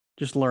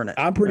Just learn it.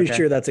 I'm pretty okay?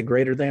 sure that's a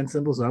greater than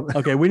symbol. So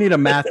Okay, we need a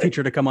math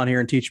teacher to come on here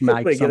and teach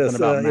Mike something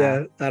about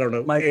math. Yeah, I don't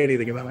know Mike,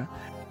 anything about math.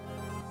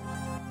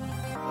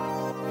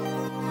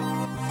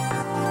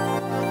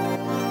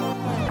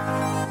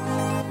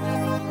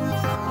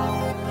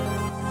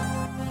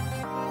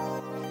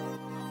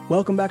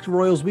 Welcome back to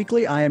Royals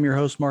Weekly. I am your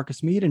host,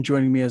 Marcus Mead, and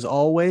joining me as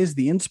always,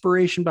 the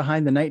inspiration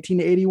behind the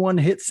 1981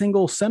 hit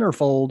single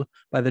Centerfold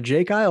by the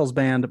Jake Isles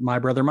Band, My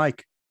Brother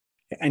Mike.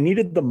 I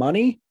needed the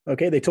money.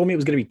 Okay. They told me it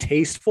was going to be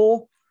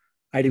tasteful.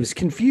 I was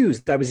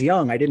confused. I was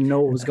young. I didn't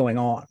know what was going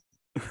on.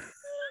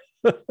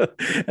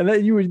 And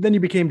then you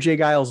became Jake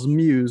Isles'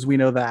 muse. We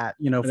know that,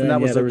 that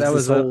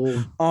was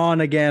a on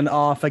again,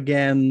 off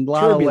again, a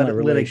lot of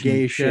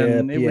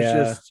litigation. It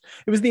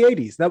was the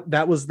 80s.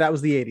 That was the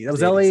 80s. That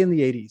was LA in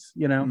the 80s,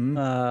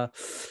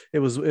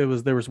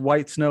 Mm-hmm. There was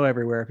white snow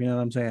everywhere, if you know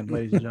what I'm saying,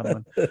 ladies and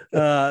gentlemen.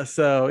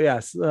 So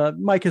yes,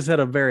 Mike has had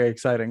a very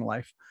exciting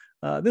life.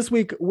 This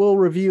week, we'll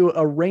review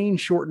a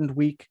rain-shortened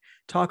week,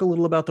 talk a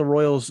little about the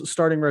Royals'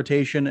 starting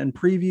rotation, and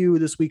preview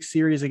this week's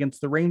series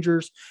against the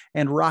Rangers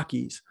and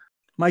Rockies.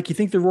 Mike, you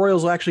think the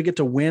Royals will actually get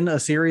to win a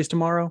series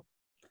tomorrow?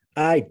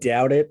 I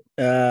doubt it.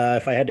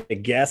 If I had to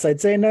guess, I'd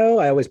say no.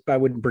 I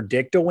wouldn't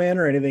predict a win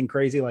or anything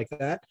crazy like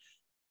that.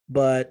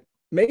 But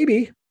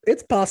maybe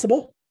it's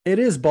possible. It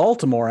is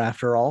Baltimore,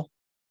 after all.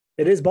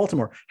 It is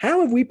Baltimore. How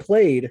have we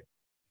played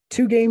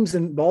 2 games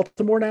in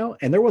Baltimore now,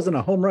 and there wasn't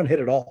a home run hit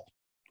at all?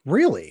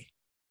 Really?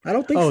 I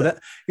don't think so.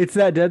 It's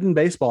that dead in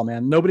baseball,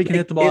 man. Nobody can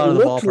hit the ball out of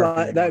the ballpark.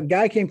 Like that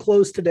guy came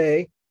close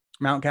today.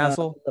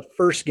 Mountcastle? The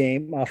first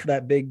game off of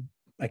that big,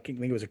 I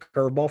think it was a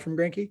curveball from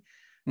Greinke.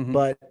 Mm-hmm.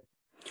 But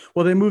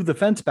they moved the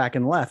fence back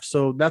and left,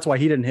 so that's why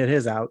he didn't hit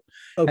his out.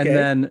 Okay. And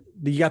then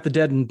you got the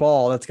deadened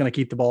ball that's going to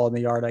keep the ball in the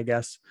yard, I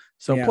guess.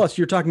 So plus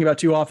you're talking about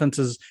 2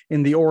 offenses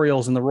in the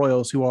Orioles and the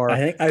Royals who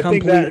are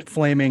complete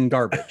flaming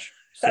garbage.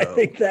 So. I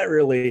think that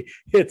really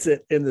hits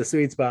it in the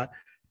sweet spot.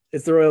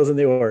 It's the Royals and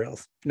the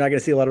Orioles. You're not going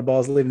to see a lot of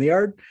balls leaving the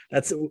yard.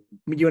 That's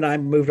you and I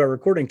moved our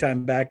recording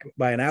time back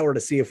by an hour to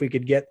see if we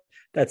could get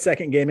that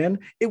second game in.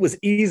 It was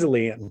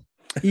easily in.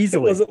 It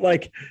wasn't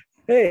like,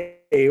 hey,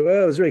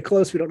 well, it was really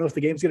close. We don't know if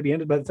the game's going to be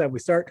ended by the time we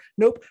start.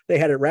 Nope. They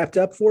had it wrapped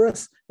up for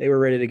us. They were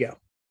ready to go.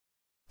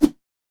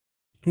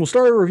 We'll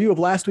start a review of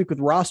last week with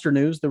roster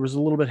news. There was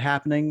a little bit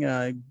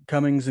happening,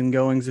 comings and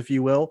goings, if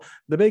you will.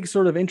 The big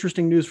sort of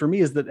interesting news for me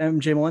is that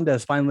MJ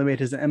Melendez finally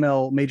made his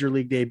ML Major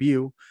League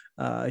debut.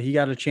 He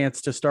got a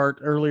chance to start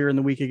earlier in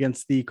the week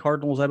against the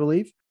Cardinals, I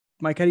believe.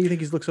 Mike, how do you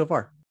think he's looked so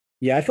far?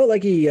 Yeah, I felt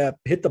like he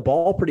hit the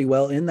ball pretty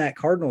well in that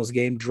Cardinals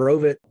game,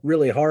 drove it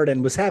really hard,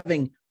 and was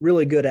having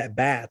really good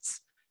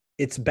at-bats.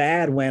 It's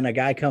bad when a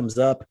guy comes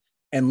up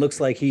and looks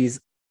like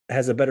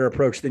has a better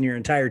approach than your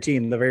entire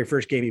team the very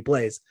first game he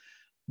plays.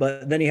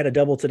 But then he had a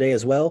double today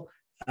as well.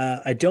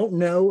 I don't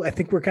know. I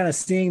think we're kind of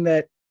seeing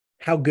that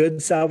how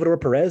good Salvador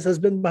Perez has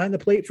been behind the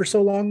plate for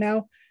so long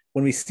now.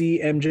 When we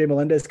see MJ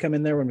Melendez come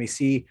in there, when we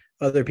see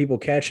other people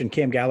catch, and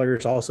Cam Gallagher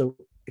is also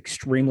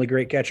extremely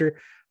great catcher.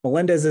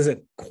 Melendez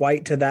isn't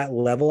quite to that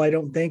level, I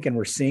don't think. And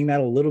we're seeing that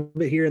a little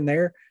bit here and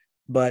there,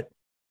 but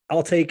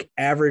I'll take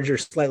average or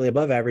slightly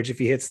above average if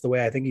he hits the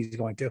way I think he's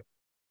going to.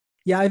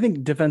 Yeah, I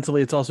think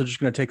defensively, it's also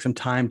just going to take some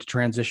time to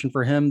transition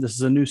for him. This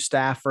is a new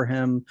staff for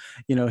him.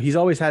 He's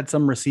always had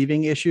some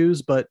receiving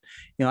issues, but,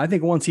 I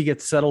think once he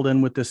gets settled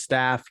in with this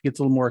staff, gets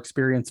a little more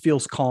experience,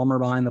 feels calmer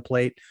behind the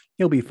plate,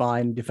 he'll be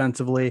fine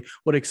defensively.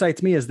 What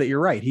excites me is that you're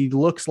right. He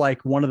looks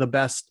like one of the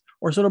best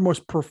or sort of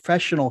most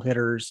professional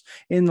hitters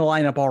in the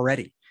lineup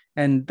already.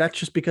 And that's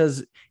just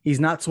because he's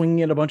not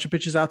swinging at a bunch of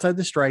pitches outside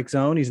the strike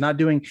zone. He's not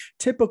doing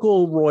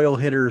typical Royal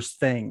hitters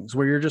things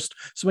where you're just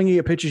swinging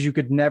at pitches you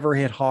could never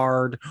hit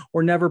hard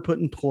or never put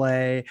in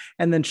play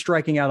and then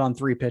striking out on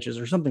 3 pitches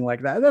or something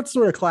like that. That's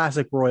sort of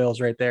classic Royals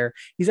right there.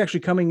 He's actually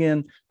coming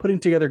in, putting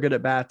together good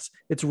at bats.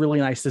 It's really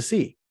nice to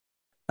see.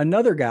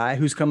 Another guy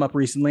who's come up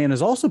recently and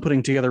is also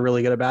putting together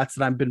really good at bats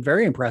that I've been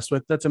very impressed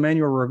with, that's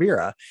Emmanuel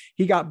Rivera.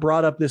 He got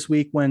brought up this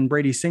week when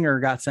Brady Singer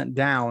got sent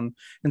down.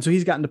 And so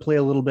he's gotten to play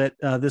a little bit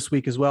this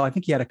week as well. I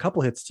think he had a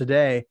couple hits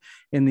today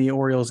in the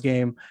Orioles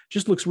game.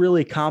 Just looks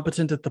really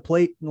competent at the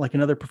plate, like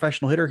another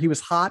professional hitter. He was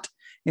hot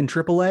in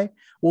AAA.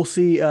 We'll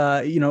see.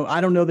 I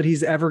don't know that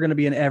he's ever going to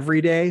be an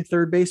everyday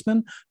third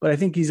baseman, but I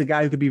think he's a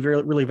guy who could be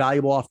very, really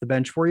valuable off the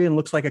bench for you and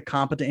looks like a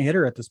competent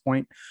hitter at this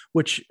point,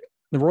 which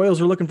the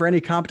Royals are looking for any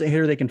competent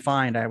hitter they can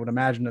find, I would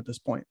imagine, at this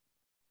point.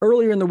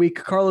 Earlier in the week,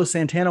 Carlos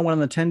Santana went on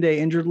the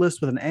 10-day injured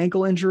list with an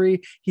ankle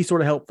injury. He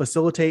sort of helped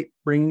facilitate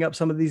bringing up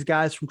some of these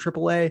guys from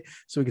AAA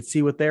so we could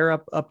see what they're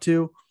up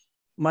to.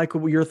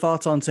 Michael, your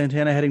thoughts on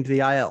Santana heading to the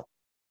IL?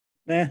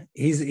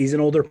 He's an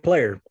older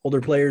player.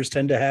 Older players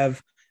tend to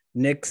have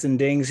nicks and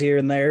dings here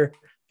and there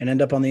and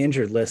end up on the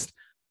injured list.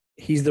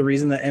 He's the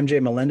reason that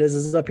MJ Melendez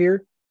is up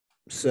here.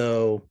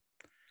 So...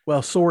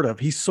 Well, sort of.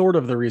 He's sort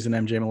of the reason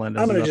MJ Melendez.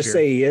 I'm going to just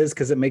say he is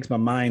because it makes my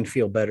mind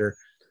feel better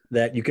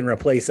that you can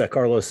replace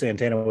Carlos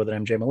Santana with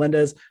an MJ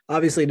Melendez.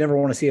 Obviously, never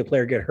want to see a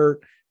player get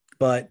hurt,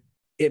 but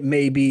it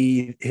may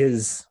be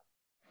his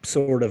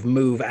sort of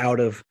move out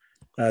of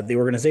the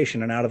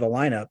organization and out of the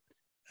lineup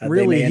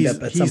Really, may end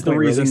up at some he's the point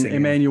reason releasing him.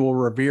 Emmanuel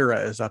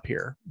Rivera is up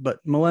here. But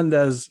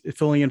Melendez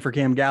filling in for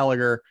Cam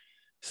Gallagher,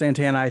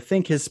 Santana, I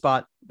think his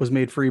spot was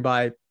made free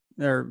by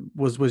or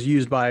was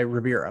used by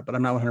Rivera, but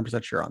I'm not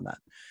 100% sure on that.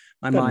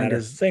 My Doesn't mind matter.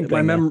 is Same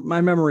thing,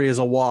 my memory is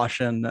awash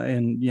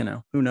and you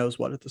know, who knows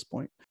what at this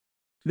point.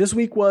 This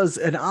week was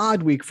an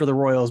odd week for the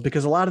Royals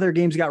because a lot of their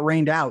games got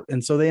rained out.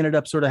 And so they ended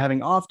up sort of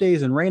having off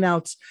days and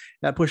rainouts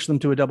that pushed them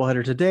to a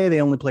doubleheader today.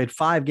 They only played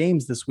 5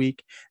 games this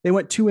week. They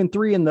went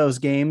 2-3 in those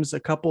games, a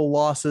couple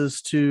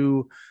losses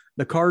to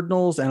the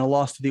Cardinals and a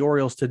loss to the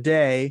Orioles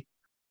today.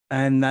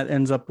 And that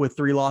ends up with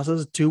 3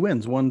 losses, 2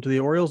 wins, 1 to the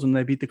Orioles, and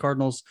they beat the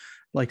Cardinals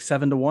like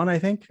 7-1, I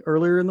think,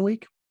 earlier in the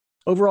week.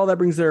 Overall, that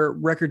brings their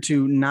record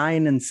to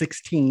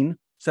 9-16,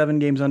 7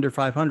 games under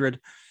 500.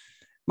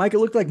 Mike, it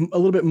looked like a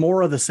little bit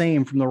more of the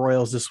same from the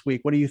Royals this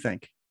week. What do you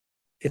think?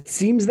 It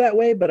seems that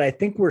way, but I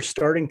think we're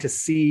starting to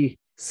see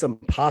some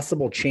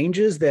possible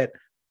changes that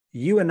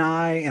you and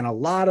I and a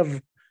lot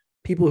of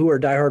people who are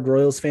diehard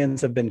Royals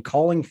fans have been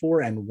calling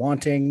for and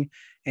wanting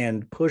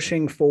and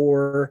pushing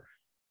for.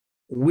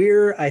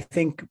 We're, I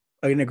think,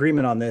 in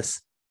agreement on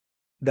this,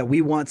 that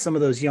we want some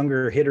of those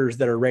younger hitters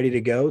that are ready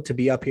to go to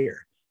be up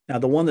here. Now,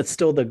 the one that's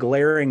still the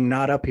glaring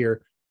not up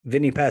here,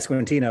 Vinny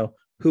Pasquantino,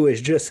 who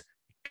is just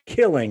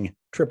killing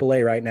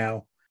AAA right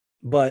now.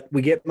 But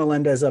we get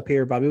Melendez up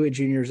here, Bobby Witt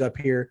Jr. is up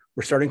here.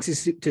 We're starting to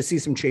see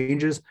some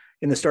changes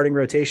in the starting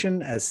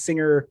rotation as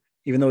Singer,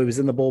 even though he was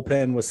in the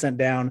bullpen, was sent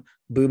down.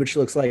 Bubic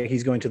looks like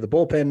he's going to the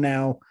bullpen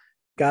now.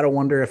 Got to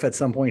wonder if at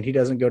some point he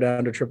doesn't go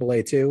down to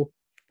AAA too.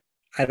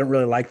 I don't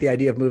really like the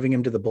idea of moving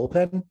him to the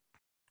bullpen.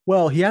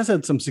 Well, he has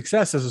had some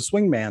success as a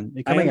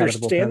swingman. I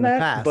understand that,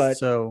 past, but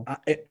so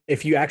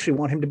if you actually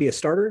want him to be a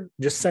starter,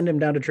 just send him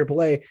down to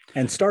AAA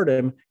and start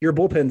him. Your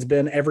bullpen's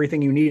been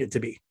everything you need it to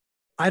be.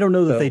 I don't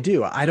know that they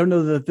do. I don't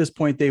know that at this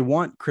point they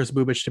want Chris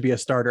Bubic to be a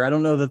starter. I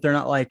don't know that they're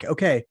not like,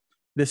 okay,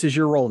 this is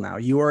your role now.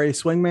 You are a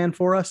swingman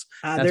for us.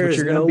 That's there what is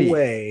you're going to no be.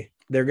 way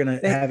they're going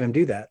to have him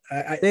do that.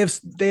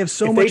 They have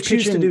so much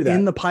pitching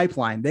in the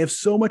pipeline. They have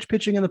so much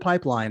pitching in the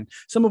pipeline,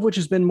 some of which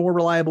has been more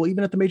reliable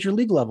even at the major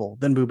league level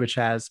than Bubic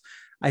has.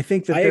 I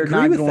think that they're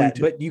not going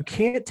to. But you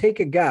can't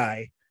take a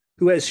guy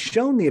who has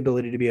shown the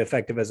ability to be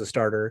effective as a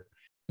starter.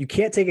 You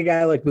can't take a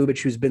guy like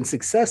Bubic who's been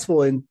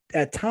successful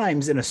at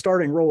times in a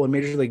starting role in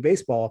Major League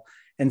Baseball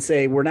and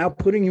say, we're now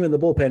putting you in the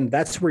bullpen.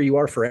 That's where you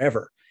are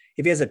forever.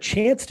 If he has a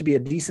chance to be a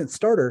decent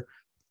starter,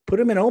 put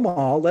him in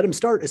Omaha, let him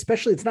start.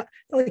 Especially, it's not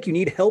like you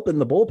need help in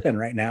the bullpen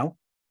right now.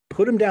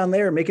 Put him down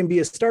there, make him be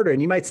a starter.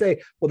 And you might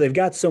say, well, they've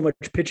got so much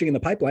pitching in the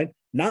pipeline,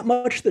 not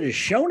much that has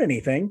shown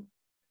anything.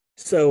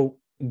 So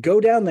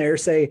go down there,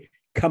 say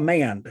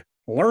command,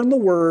 learn the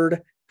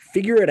word,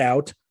 figure it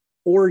out,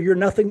 or you're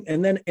nothing.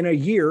 And then in a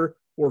year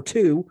or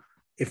two,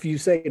 if you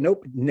say,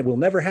 nope, it will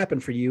never happen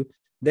for you,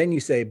 then you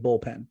say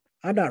bullpen.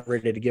 I'm not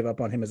ready to give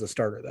up on him as a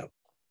starter, though.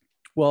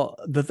 Well,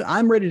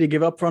 I'm ready to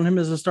give up on him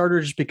as a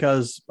starter just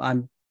because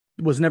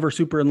was never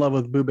super in love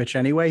with Bubic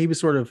anyway. He was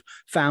sort of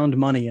found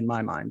money in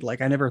my mind.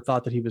 Like I never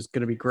thought that he was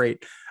going to be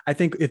great. I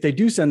think if they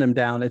do send him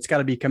down, it's got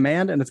to be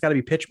command and it's got to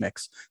be pitch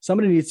mix.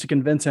 Somebody needs to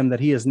convince him that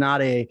he is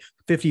not a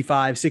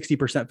 55,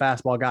 60%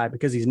 fastball guy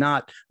because he's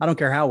not. I don't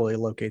care how well he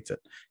locates it.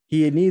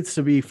 He needs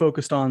to be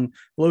focused on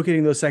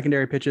locating those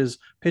secondary pitches,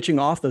 pitching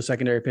off those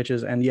secondary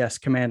pitches, and yes,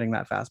 commanding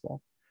that fastball.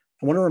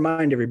 I want to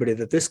remind everybody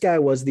that this guy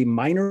was the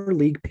minor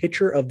league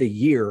pitcher of the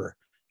year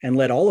and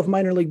led all of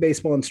minor league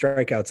baseball in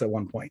strikeouts at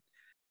one point.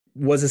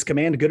 Was his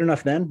command good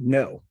enough then?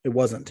 No, it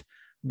wasn't.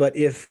 But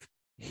if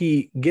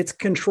he gets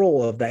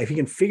control of that, if he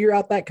can figure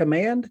out that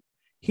command,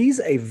 he's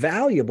a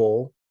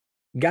valuable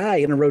guy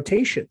in a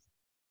rotation.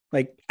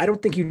 Like, I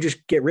don't think you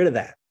just get rid of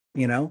that.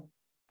 You know,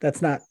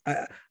 that's not,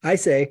 I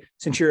say,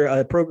 since you're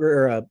a program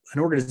or an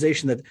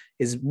organization that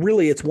is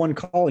really its one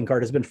calling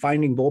card has been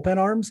finding bullpen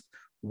arms.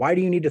 Why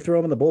do you need to throw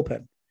him in the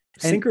bullpen?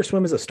 Sink or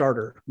swim as a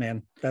starter,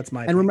 man. That's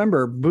my. And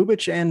remember,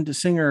 Bubic and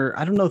Singer,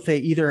 I don't know if they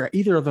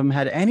either of them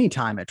had any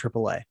time at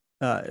AAA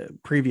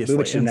previously.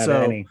 Bubic didn't have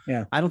any.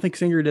 Yeah, I don't think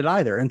Singer did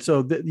either. And so,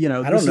 I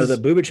don't know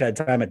that Bubic had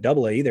time at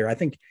AA either. I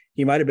think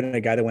he might have been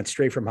a guy that went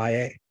straight from high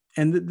A.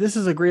 And this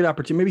is a great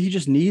opportunity. Maybe he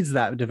just needs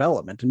that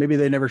development, and maybe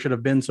they never should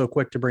have been so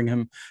quick to bring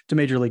him to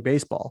Major League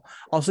Baseball.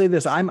 I'll say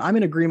this: I'm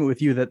in agreement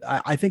with you that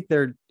I think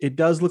it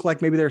does look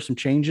like maybe there are some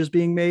changes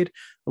being made,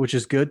 which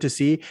is good to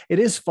see. It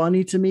is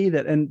funny to me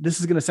that, and this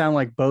is going to sound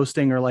like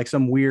boasting or like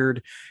some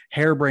weird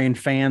harebrained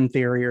fan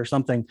theory or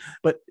something,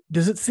 but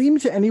does it seem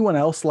to anyone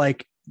else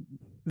like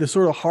the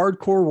sort of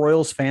hardcore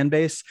Royals fan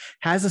base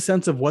has a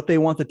sense of what they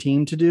want the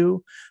team to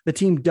do? The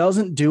team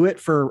doesn't do it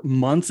for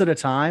months at a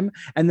time.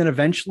 And then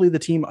eventually the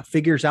team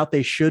figures out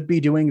they should be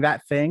doing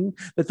that thing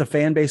that the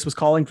fan base was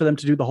calling for them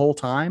to do the whole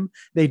time.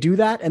 They do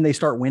that and they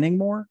start winning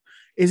more.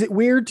 Is it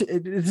weird?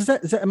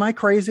 Am I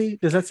crazy?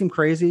 Does that seem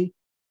crazy?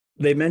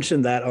 They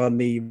mentioned that on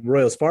the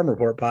Royals Farm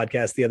Report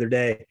podcast the other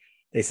day.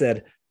 They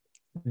said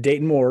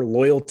Dayton Moore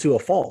loyal to a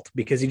fault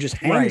because he just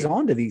hangs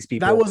on to these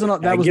people.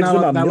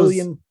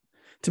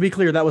 To be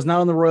clear, that was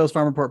not on the Royals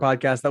Farm Report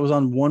podcast. That was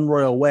on One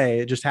Royal Way.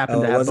 It just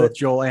happened to have both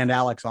Joel and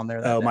Alex on there.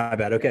 My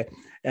bad. Okay.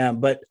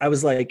 But I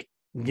was like,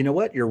 You know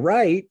what? You're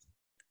right.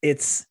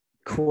 It's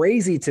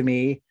crazy to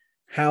me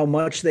how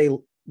much they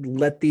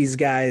let these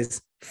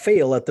guys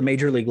fail at the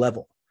major league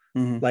level.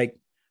 Mm-hmm. Like,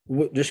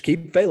 just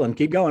keep failing,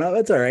 keep going. Oh,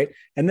 that's all right.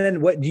 And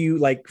then what do you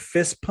like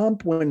fist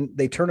pump when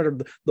they turn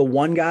it, the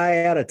one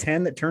guy out of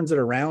 10 that turns it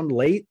around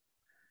late?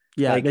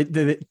 Yeah. Like,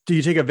 Do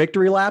you take a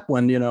victory lap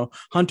when,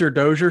 Hunter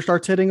Dozier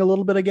starts hitting a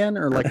little bit again,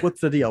 or like,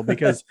 what's the deal?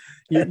 Because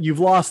you've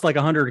lost like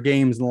 100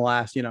 games in the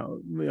last,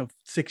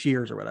 6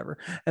 years or whatever.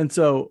 And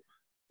so,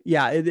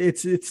 yeah,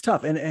 it's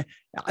tough. And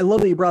I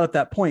love that you brought up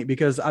that point,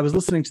 because I was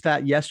listening to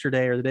that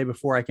yesterday or the day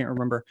before, I can't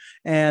remember.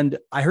 And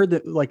I heard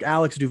that like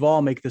Alex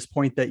Duvall make this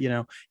point that,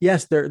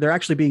 yes, they're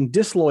actually being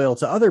disloyal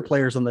to other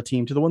players on the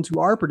team, to the ones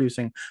who are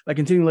producing, by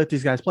continuing to let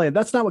these guys play. And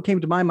that's not what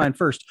came to my mind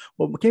first.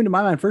 What came to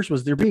my mind first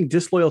was they're being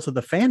disloyal to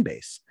the fan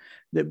base.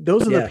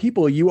 Those are the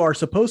people you are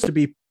supposed to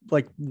be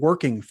like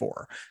working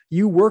for.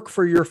 You work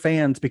for your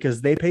fans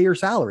because they pay your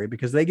salary,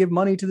 because they give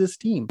money to this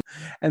team.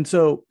 And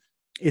so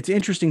it's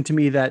interesting to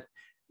me that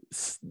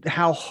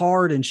how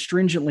hard and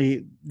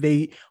stringently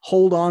they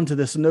hold on to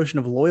this notion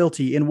of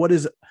loyalty in what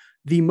is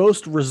the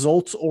most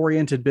results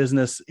oriented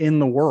business in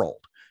the world.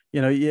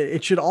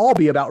 It should all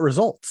be about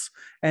results.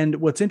 And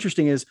what's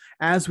interesting is,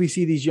 as we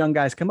see these young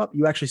guys come up,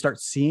 you actually start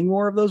seeing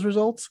more of those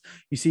results.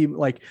 You see,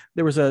 like,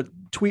 there was a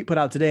tweet put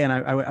out today, and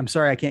I'm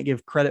sorry, I can't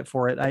give credit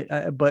for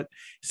it. But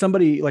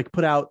somebody like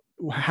put out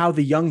how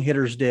the young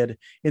hitters did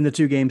in the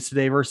two games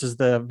today versus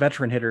the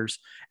veteran hitters.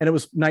 And it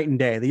was night and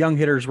day. The young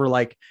hitters were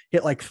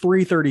hit like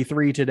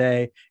 333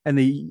 today, and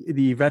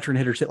the veteran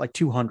hitters hit like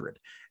 200.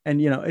 And,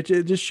 it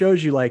just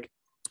shows you, like,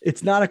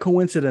 it's not a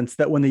coincidence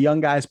that when the young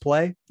guys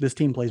play, this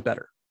team plays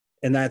better.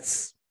 And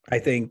that's, I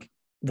think,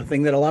 the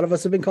thing that a lot of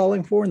us have been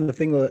calling for, and the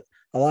thing that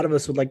a lot of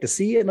us would like to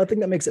see, and I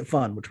think that makes it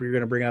fun, which we're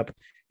going to bring up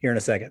here in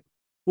a second.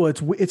 Well,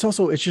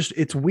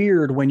 it's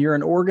weird when you're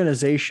an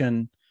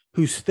organization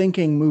whose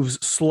thinking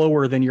moves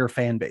slower than your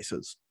fan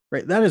bases,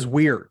 right? That is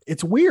weird.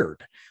 It's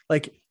weird.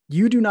 Like,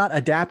 you do not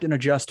adapt and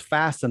adjust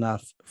fast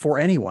enough for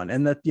anyone.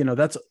 And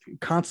that's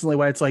constantly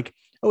why it's like,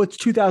 oh, it's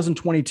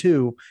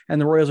 2022 and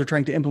the Royals are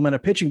trying to implement a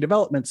pitching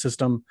development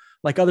system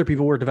like other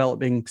people were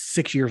developing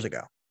 6 years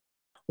ago.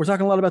 We're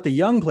talking a lot about the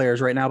young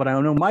players right now, but I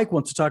know Mike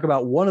wants to talk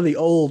about one of the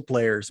old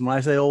players. And when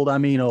I say old, I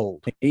mean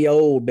old. He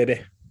old,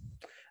 baby.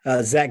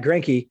 Zach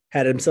Greinke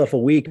had himself a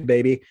week,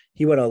 baby.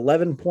 He went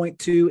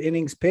 11.2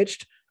 innings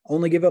pitched,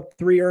 only give up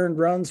 3 earned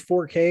runs,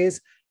 4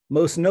 Ks.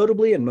 Most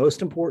notably and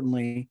most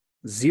importantly,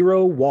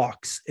 0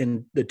 walks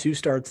in the 2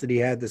 starts that he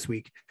had this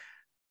week.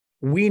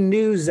 We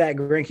knew Zach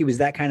Greinke was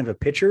that kind of a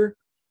pitcher,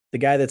 the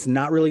guy that's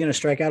not really going to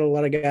strike out a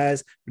lot of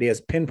guys, but he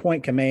has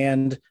pinpoint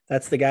command.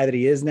 That's the guy that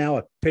he is now,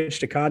 a pitch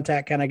to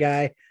contact kind of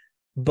guy.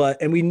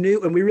 And we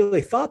knew, and we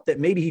really thought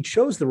that maybe he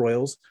chose the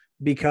Royals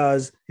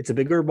because it's a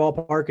bigger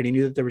ballpark and he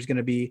knew that there was going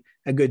to be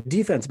a good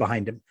defense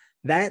behind him.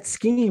 That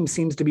scheme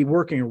seems to be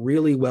working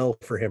really well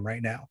for him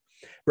right now.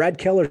 Brad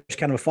Keller's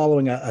kind of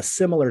following a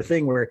similar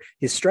thing where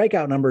his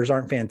strikeout numbers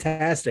aren't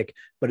fantastic,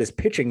 but his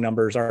pitching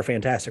numbers are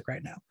fantastic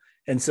right now.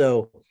 And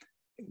so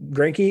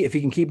Greinke, if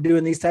he can keep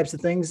doing these types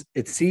of things,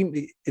 it's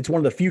one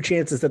of the few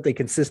chances that they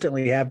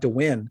consistently have to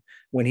win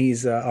when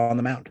he's on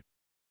the mound.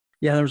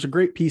 Yeah, there was a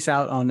great piece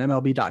out on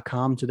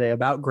MLB.com today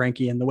about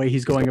Greinke and the way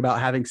he's going about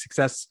having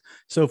success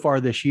so far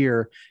this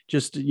year.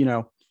 Just,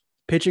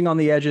 pitching on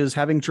the edges,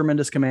 having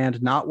tremendous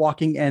command, not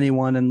walking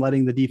anyone and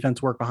letting the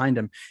defense work behind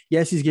him.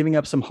 Yes, he's giving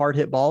up some hard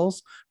hit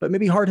balls, but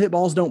maybe hard hit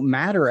balls don't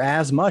matter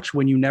as much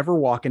when you never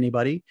walk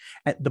anybody.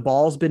 The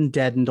ball's been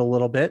deadened a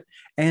little bit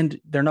and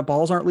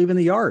balls aren't leaving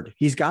the yard.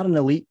 He's got an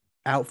elite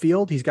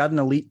outfield. He's got an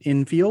elite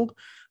infield.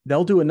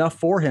 They'll do enough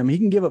for him. He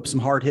can give up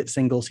some hard hit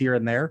singles here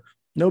and there.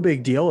 No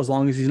big deal. As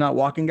long as he's not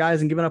walking guys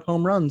and giving up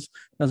home runs,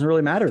 doesn't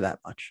really matter that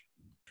much.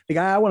 The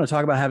guy I want to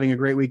talk about having a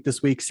great week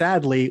this week,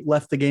 sadly,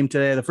 left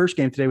the first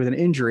game today with an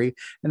injury,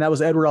 and that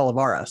was Edward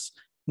Olivares.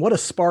 What a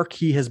spark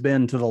he has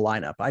been to the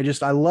lineup.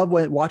 I love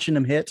watching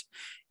him hit.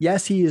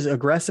 Yes, he is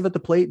aggressive at the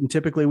plate, and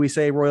typically we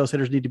say Royals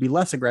hitters need to be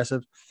less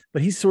aggressive,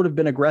 but he's sort of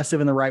been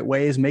aggressive in the right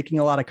ways, making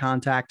a lot of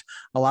contact,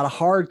 a lot of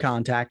hard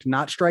contact,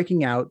 not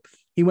striking out.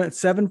 He went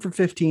 7 for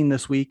 15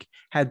 this week,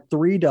 had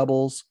 3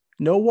 doubles,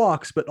 no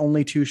walks, but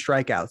only 2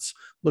 strikeouts.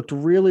 Looked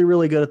really,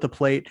 really good at the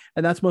plate.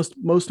 And that's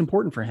most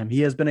important for him.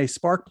 He has been a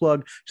spark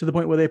plug to the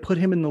point where they put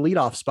him in the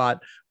leadoff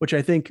spot, which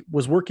I think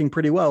was working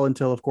pretty well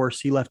until, of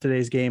course, he left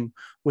today's game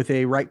with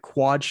a right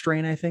quad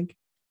strain, I think.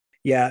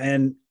 Yeah.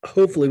 And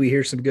hopefully we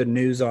hear some good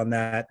news on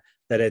that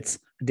it's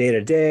day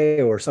to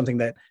day or something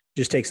that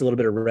just takes a little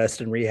bit of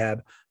rest and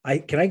rehab.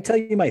 Can I tell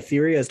you my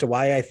theory as to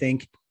why I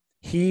think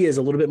he is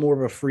a little bit more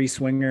of a free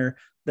swinger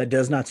that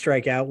does not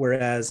strike out,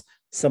 whereas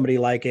somebody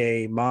like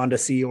a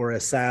Mondesi or a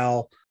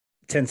Sal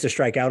tends to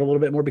strike out a little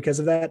bit more because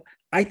of that?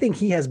 I think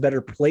he has better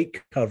plate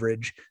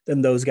coverage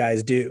than those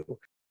guys do.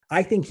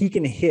 I think he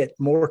can hit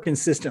more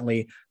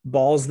consistently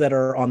balls that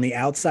are on the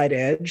outside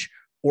edge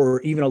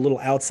or even a little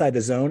outside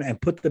the zone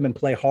and put them in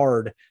play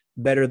hard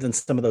better than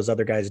some of those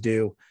other guys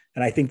do.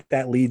 And I think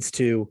that leads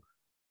to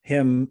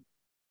him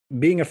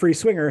being a free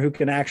swinger who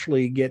can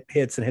actually get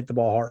hits and hit the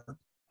ball hard.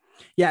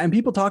 Yeah, and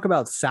people talk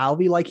about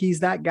Salvi like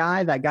he's that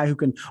guy who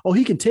can, oh,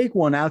 he can take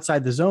one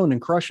outside the zone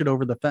and crush it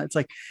over the fence.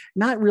 Like,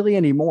 not really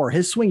anymore.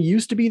 His swing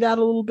used to be that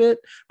a little bit,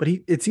 but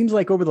it seems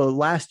like over the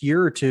last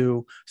year or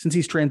two, since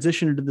he's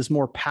transitioned into this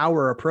more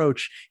power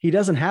approach, he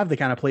doesn't have the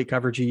kind of plate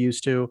coverage he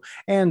used to.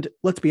 And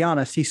let's be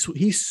honest,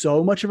 he's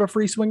so much of a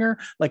free swinger.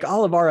 Like,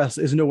 Olivares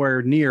is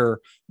nowhere near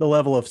the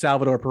level of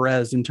Salvador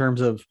Perez in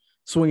terms of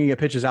swinging at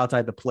pitches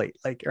outside the plate,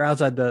 like, or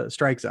outside the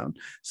strike zone.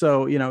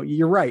 So,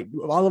 you're right.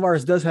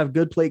 Olivares does have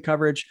good plate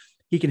coverage.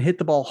 He can hit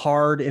the ball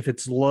hard if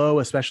it's low,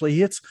 especially he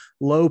hits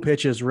low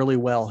pitches really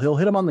well. He'll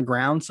hit them on the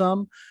ground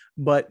some,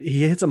 but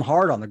he hits them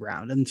hard on the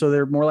ground. And so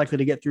they're more likely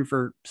to get through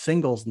for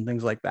singles and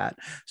things like that.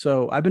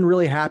 So I've been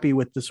really happy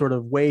with the sort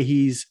of way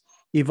he's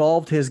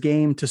evolved his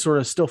game to sort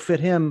of still fit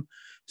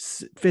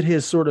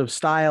his sort of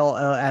style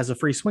as a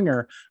free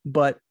swinger,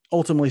 but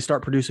ultimately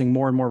start producing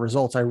more and more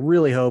results. I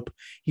really hope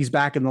he's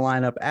back in the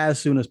lineup as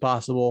soon as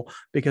possible,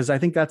 because I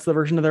think that's the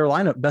version of their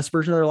lineup, best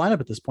version of their lineup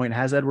at this point,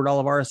 has Edward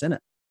Olivares in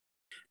it.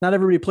 Not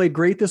everybody played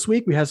great this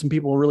week. We have some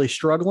people really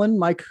struggling.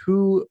 Mike,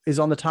 who is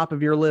on the top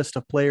of your list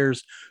of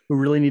players who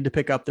really need to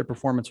pick up their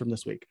performance from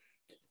this week?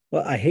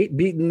 Well, I hate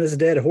beating this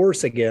dead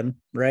horse again,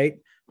 right?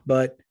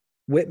 But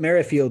Whit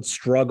Merrifield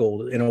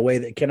struggled in a way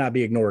that cannot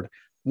be ignored.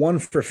 1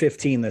 for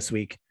 15 this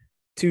week,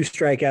 2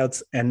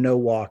 strikeouts and no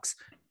walks.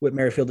 Whit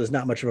Merrifield is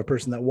not much of a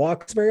person that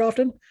walks very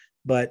often,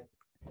 but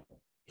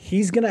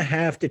he's going to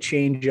have to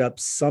change up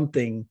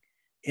something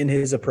in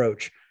his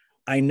approach.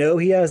 I know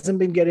he hasn't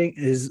been getting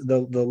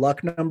the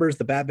luck numbers.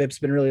 The BABIP's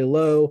been really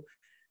low.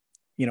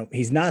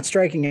 He's not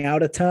striking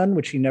out a ton,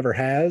 which he never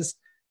has.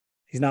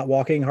 He's not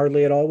walking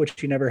hardly at all, which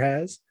he never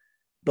has.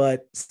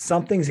 But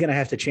something's going to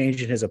have to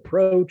change in his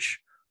approach,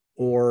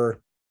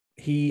 or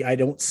I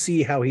don't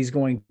see how he's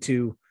going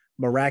to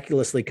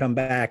miraculously come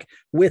back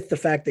with the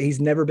fact that he's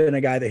never been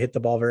a guy that hit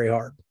the ball very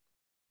hard.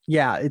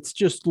 Yeah, it's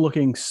just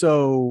looking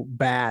so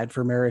bad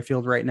for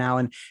Merrifield right now.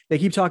 And they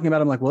keep talking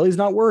about him like, well, he's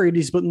not worried.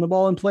 He's putting the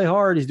ball in play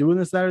hard. He's doing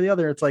this, that, or the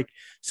other. It's like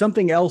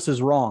something else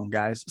is wrong,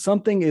 guys.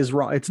 Something is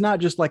wrong. It's not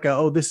just like,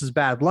 this is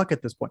bad luck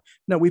at this point.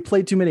 No, we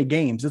played too many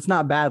games. It's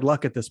not bad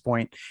luck at this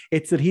point.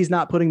 It's that he's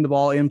not putting the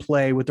ball in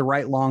play with the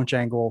right launch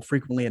angle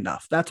frequently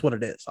enough. That's what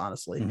it is,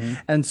 honestly. Mm-hmm.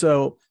 And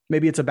so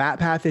maybe it's a bat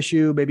path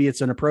issue. Maybe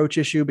it's an approach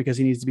issue because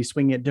he needs to be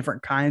swinging at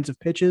different kinds of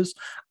pitches.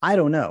 I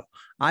don't know.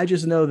 I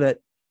just know that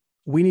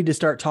we need to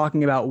start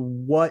talking about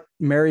what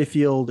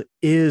Merrifield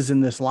is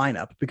in this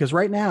lineup, because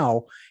right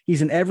now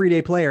he's an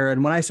everyday player.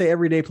 And when I say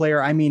everyday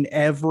player, I mean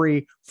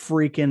every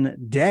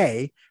freaking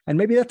day. And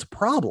maybe that's a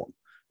problem.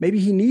 Maybe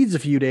he needs a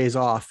few days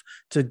off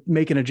to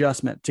make an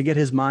adjustment, to get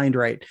his mind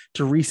right,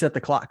 to reset the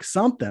clock,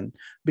 something,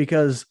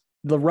 because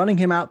the running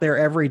him out there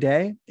every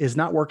day is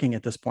not working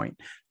at this point.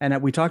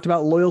 And we talked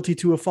about loyalty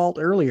to a fault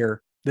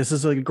earlier. This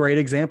is a great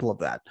example of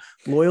that.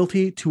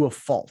 Loyalty to a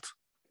fault.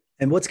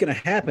 And what's going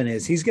to happen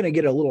is he's going to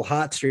get a little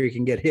hot streak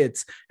and get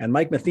hits. And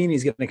Mike Matheny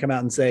is going to come out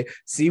and say,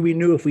 see, we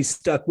knew if we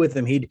stuck with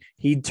him,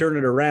 he'd turn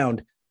it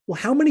around. Well,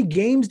 how many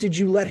games did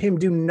you let him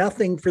do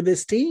nothing for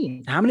this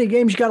team? How many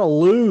games you got to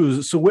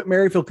lose so Whit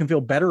Merrifield can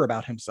feel better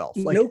about himself?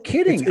 Like, no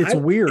kidding. It's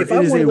weird. If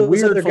I'm one of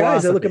those other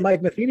guys, I look at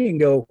Mike Matheny and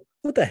go,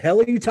 what the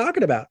hell are you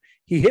talking about?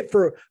 He hit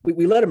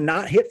we let him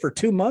not hit for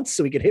 2 months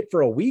so he could hit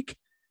for a week.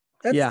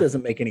 That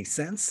doesn't make any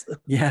sense.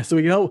 Yeah.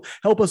 So,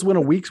 help us win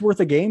a week's worth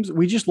of games.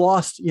 We just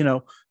lost,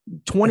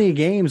 20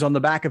 games on the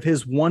back of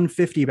his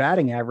 150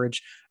 batting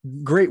average.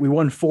 Great. We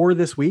won 4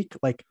 this week.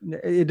 Like,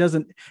 it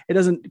doesn't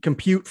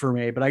compute for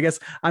me, but I guess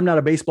I'm not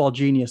a baseball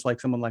genius like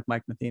someone like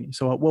Mike Matheny.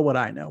 So what would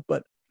I know?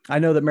 But I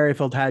know that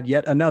Merrifield had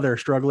yet another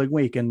struggling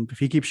week. And if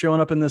he keeps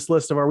showing up in this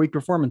list of our week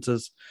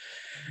performances,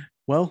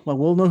 well,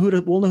 we'll know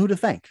who to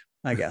thank,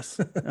 I guess.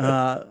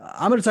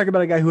 I'm going to talk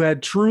about a guy who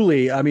had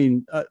truly,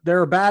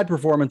 there are bad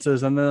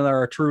performances and then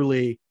there are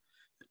truly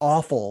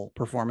awful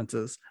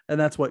performances. And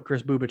that's what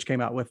Kris Bubic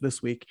came out with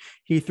this week.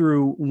 He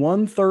threw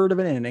 1/3 of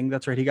an inning.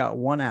 That's right. He got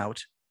 1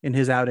 out in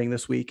his outing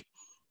this week.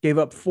 Gave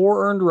up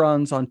 4 earned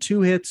runs on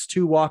 2 hits,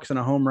 2 walks, and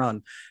a home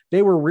run.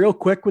 They were real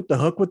quick with the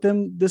hook with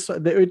him.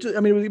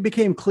 It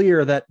became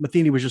clear that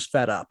Matheny was just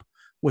fed up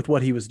with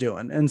what he was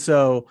doing. And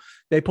so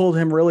they pulled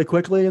him really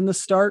quickly in the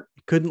start.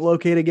 Couldn't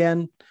locate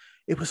again.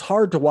 It was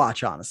hard to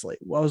watch, honestly.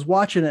 I was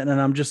watching it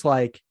and I'm just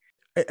like,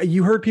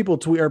 you heard people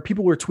tweet, or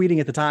people were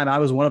tweeting at the time. I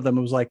was one of them.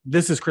 It was like,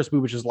 this is Kris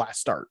Bubic's last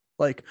start,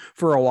 like,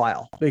 for a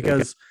while,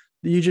 because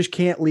you just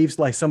can't leave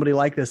like somebody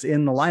like this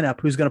in the lineup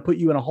who's going to put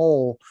you in a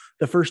hole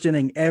the first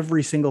inning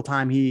every single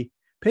time he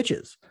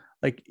pitches.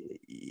 Like,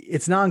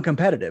 it's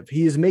non-competitive.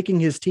 He is making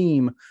his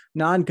team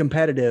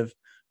non-competitive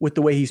with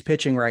the way he's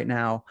pitching right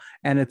now.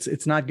 And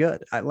it's not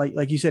good.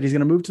 Like you said, he's going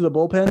to move to the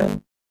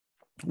bullpen.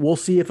 We'll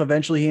see if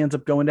eventually he ends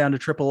up going down to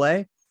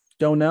AAA.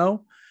 Don't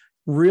know.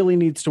 Really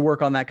needs to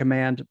work on that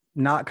command.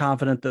 Not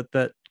confident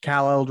that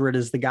Cal Eldred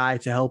is the guy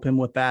to help him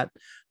with that,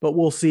 but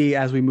we'll see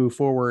as we move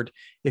forward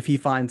if he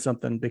finds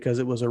something, because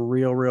it was a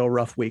real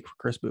rough week for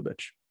Kris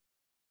Bubic.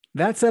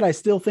 That said, I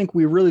still think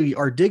we really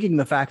are digging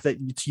the fact that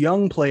it's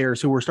young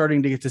players who we're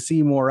starting to get to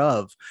see more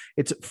of.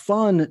 It's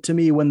fun to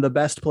me when the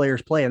best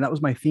players play. And that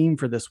was my theme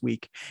for this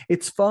week.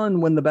 It's fun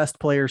when the best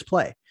players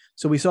play.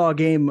 So we saw a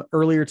game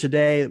earlier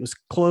today. It was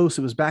close.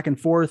 It was back and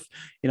forth.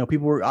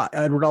 People were,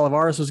 Edward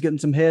Olivares was getting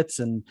some hits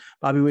and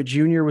Bobby Witt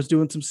Jr. was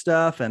doing some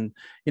stuff. And,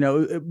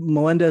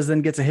 Melendez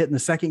then gets a hit in the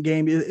second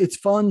game. It's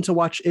fun to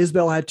watch.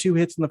 Isbell had 2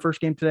 hits in the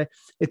first game today.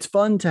 It's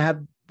fun to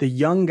have the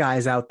young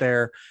guys out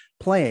there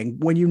playing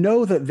when you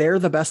know that they're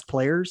the best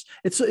players.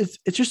 It's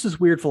just this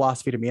weird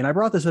philosophy to me. And I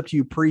brought this up to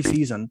you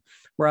preseason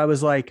where I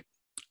was like,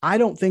 I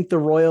don't think the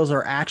Royals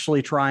are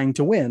actually trying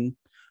to win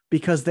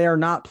because they are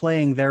not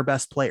playing their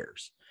best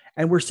players.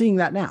 And we're seeing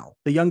that now.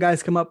 The young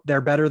guys come up, they're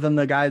better than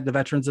the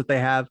veterans that they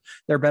have.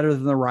 They're better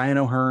than the Ryan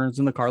O'Hearns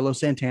and the Carlos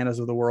Santanas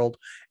of the world.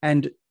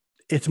 And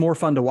it's more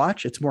fun to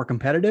watch. It's more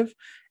competitive.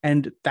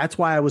 And that's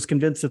why I was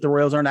convinced that the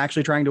Royals aren't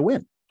actually trying to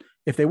win.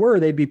 If they were,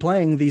 they'd be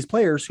playing these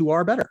players who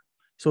are better.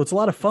 So it's a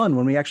lot of fun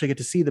when we actually get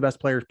to see the best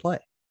players play.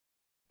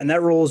 And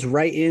that rolls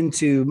right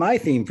into my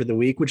theme for the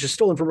week, which is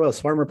stolen from Royals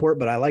Farm Report,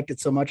 but I liked it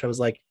so much. I was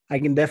like, I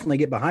can definitely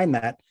get behind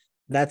that.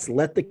 That's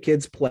let the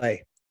kids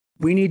play.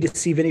 We need to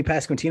see Vinny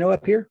Pasquantino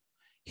up here.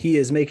 He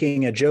is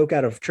making a joke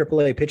out of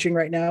AAA pitching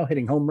right now,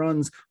 hitting home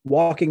runs,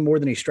 walking more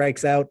than he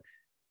strikes out.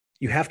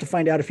 You have to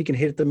find out if he can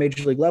hit at the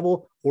major league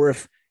level or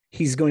if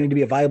he's going to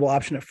be a viable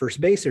option at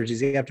first base, or does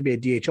he have to be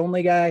a DH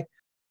only guy?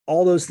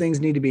 All those things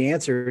need to be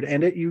answered.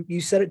 And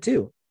you said it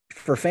too.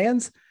 For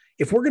fans,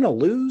 if we're going to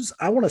lose,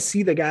 I want to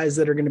see the guys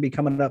that are going to be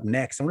coming up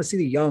next. I want to see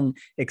the young,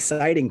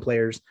 exciting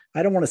players.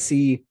 I don't want to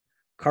see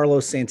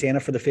Carlos Santana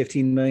for the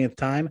 15 millionth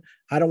time.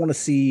 I don't want to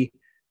see,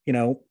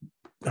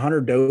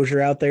 Hunter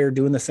Dozier out there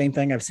doing the same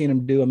thing I've seen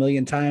him do a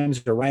million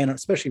times, or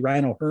especially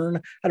Ryan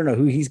O'Hearn. I don't know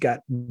who he's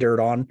got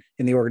dirt on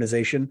in the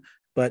organization,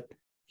 but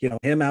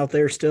him out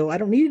there still, I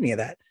don't need any of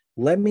that.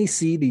 Let me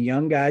see the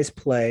young guys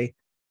play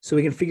so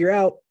we can figure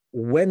out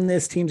when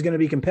this team's going to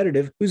be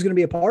competitive, who's going to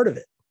be a part of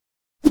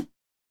it.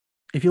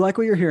 If you like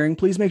what you're hearing,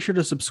 please make sure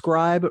to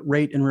subscribe,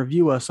 rate, and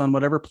review us on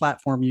whatever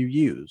platform you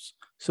use.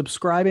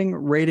 Subscribing,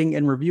 rating,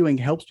 and reviewing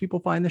helps people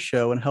find the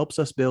show and helps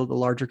us build a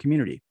larger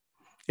community.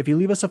 If you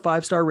leave us a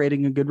 5-star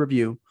rating and good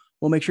review,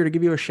 we'll make sure to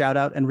give you a shout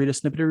out and read a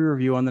snippet of your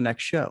review on the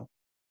next show.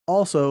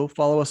 Also,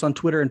 follow us on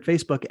Twitter and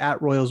Facebook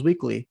at Royals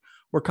Weekly.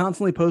 We're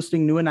constantly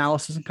posting new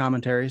analysis and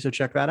commentary, so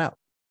check that out.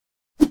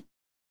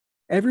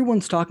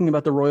 Everyone's talking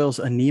about the Royals'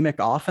 anemic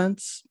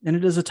offense, and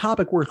it is a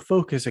topic worth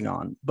focusing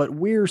on, but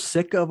we're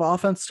sick of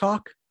offense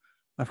talk.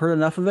 I've heard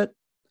enough of it.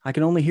 I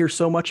can only hear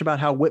so much about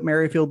how Whit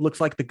Merrifield looks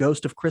like the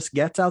ghost of Chris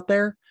Getz out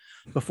there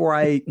before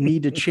I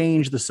need to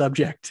change the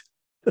subject.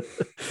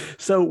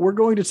 So we're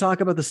going to talk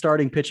about the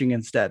starting pitching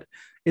instead.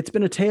 It's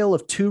been a tale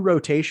of 2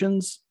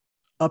 rotations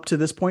up to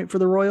this point for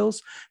the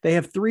Royals. They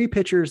have 3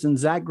 pitchers in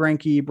Zach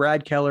Greinke,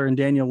 Brad Keller, and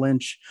Daniel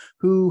Lynch,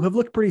 who have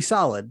looked pretty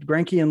solid.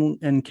 Greinke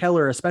and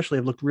Keller especially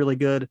have looked really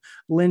good.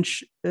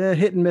 Lynch,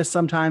 hit and miss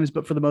sometimes,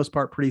 but for the most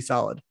part, pretty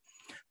solid.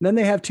 And then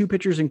they have 2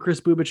 pitchers in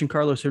Chris Bubic and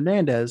Carlos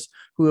Hernandez,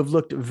 who have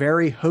looked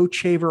very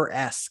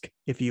Hochevar-esque,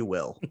 if you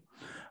will.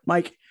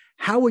 Mike,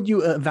 how would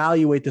you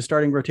evaluate the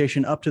starting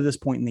rotation up to this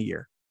point in the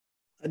year?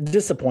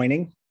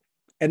 Disappointing.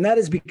 And that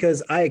is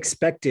because I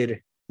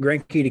expected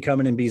Greinke to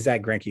come in and be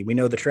Zach Greinke. We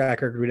know the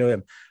track record. We know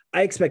him.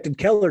 I expected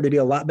Keller to be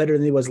a lot better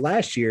than he was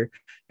last year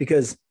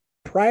because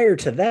prior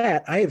to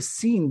that, I have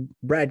seen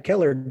Brad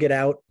Keller get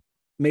out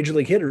major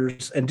league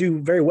hitters and do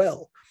very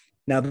well.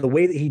 Now, the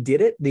way that he did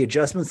it, the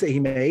adjustments that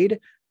he made,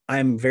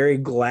 I'm very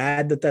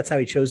glad that that's how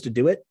he chose to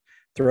do it.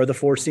 Throw the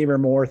 4-seamer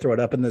more, throw it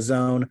up in the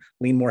zone,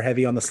 lean more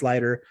heavy on the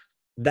slider.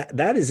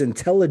 That is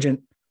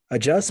intelligent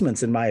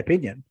adjustments, in my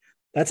opinion.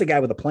 That's a guy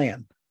with a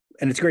plan.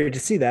 And it's great to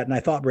see that. And I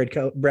thought Brad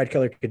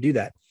Keller could do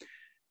that.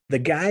 The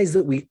guys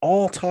that we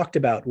all talked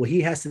about, well,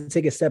 he has to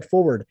take a step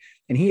forward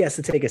and he has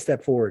to take a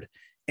step forward.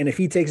 And if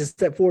he takes a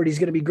step forward, he's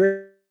going to be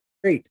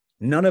great.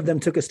 None of them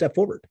took a step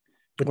forward.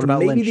 With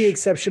maybe Lynch? The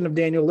exception of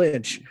Daniel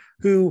Lynch,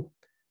 who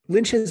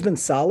Lynch has been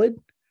solid,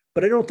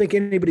 but I don't think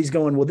anybody's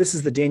going, well, this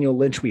is the Daniel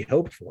Lynch we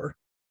hoped for,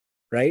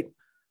 right?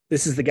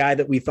 This is the guy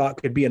that we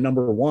thought could be a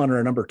number 1 or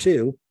a number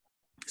 2.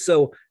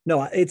 So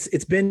no,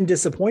 it's been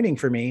disappointing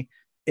for me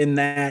in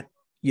that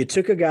you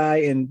took a guy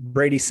in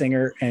Brady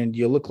Singer and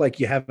you look like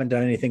you haven't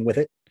done anything with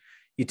it.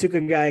 You took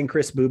a guy in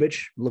Chris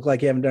Bubic, look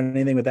like you haven't done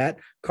anything with that.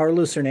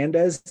 Carlos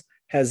Hernandez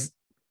has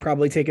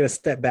probably taken a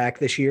step back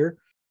this year.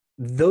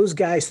 Those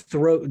guys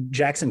throw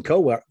Jackson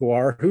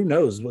Kowar, who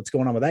knows what's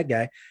going on with that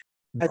guy.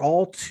 They're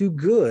all too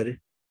good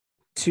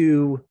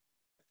to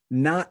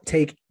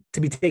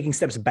be taking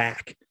steps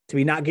back, to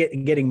be not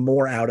getting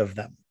more out of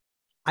them.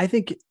 I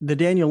think the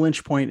Daniel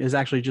Lynch point is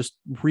actually just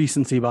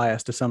recency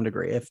bias to some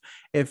degree.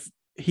 If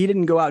he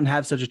didn't go out and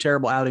have such a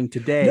terrible outing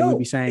today, we'd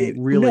be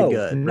saying really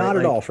good. Not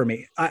at all for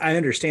me. I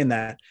understand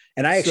that.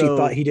 And I actually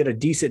thought he did a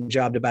decent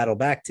job to battle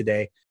back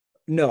today.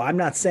 No, I'm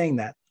not saying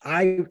that.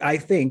 I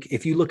think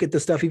if you look at the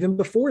stuff even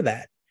before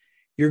that,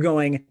 you're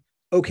going,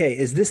 okay,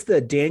 is this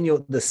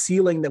the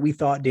ceiling that we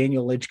thought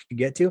Daniel Lynch could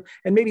get to?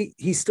 And maybe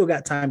he's still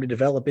got time to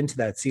develop into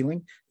that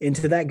ceiling,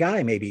 into that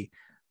guy maybe.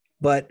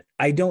 but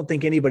I don't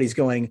think anybody's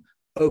going,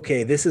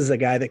 okay, this is a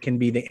guy that can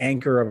be the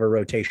anchor of a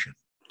rotation.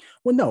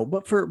 Well, no,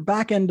 but for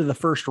back end of the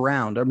first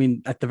round, I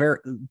mean, at the very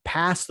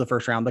past the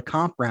first round, the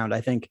comp round,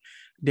 I think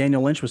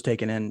Daniel Lynch was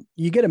taken in.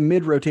 You get a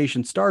mid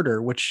rotation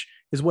starter, which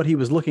is what he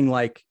was looking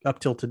like up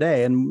till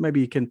today, and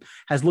maybe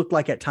has looked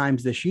like at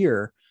times this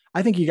year.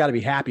 I think you got to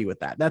be happy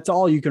with that. That's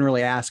all you can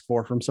really ask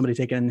for from somebody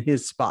taking in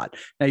his spot.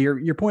 Now,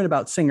 your point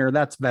about Singer,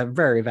 that's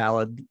very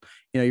valid.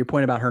 Your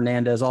point about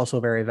Hernandez, also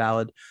very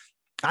valid.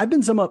 I've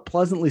been somewhat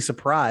pleasantly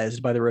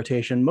surprised by the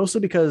rotation,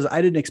 mostly because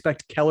I didn't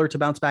expect Keller to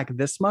bounce back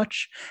this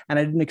much, and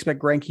I didn't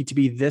expect Greinke to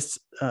be this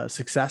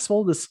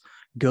successful, this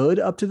good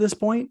up to this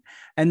point.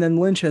 And then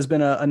Lynch has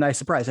been a nice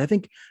surprise. I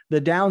think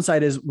the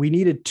downside is we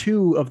needed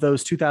two of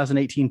those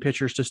 2018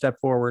 pitchers to step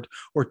forward,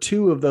 or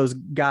two of those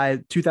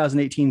guys,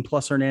 2018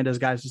 plus Hernandez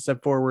guys to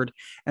step forward,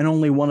 and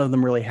only one of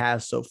them really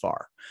has so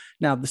far.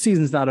 Now, the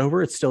season's not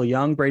over. It's still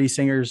young. Brady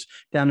Singer's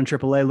down in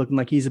AAA looking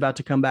like he's about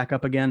to come back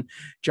up again.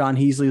 John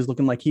Heasley is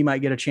looking like he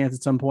might get a chance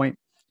at some point.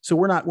 So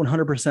we're not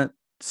 100%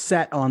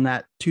 set on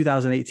that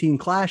 2018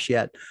 clash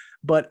yet.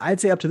 But I'd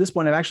say up to this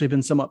point, I've actually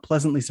been somewhat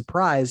pleasantly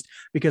surprised,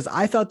 because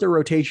I thought the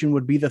rotation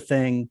would be the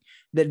thing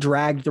that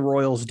dragged the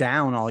Royals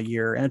down all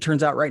year. And it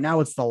turns out right now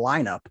it's the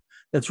lineup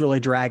that's really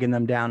dragging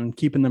them down and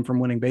keeping them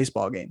from winning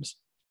baseball games.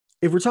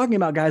 If we're talking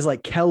about guys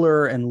like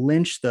Keller and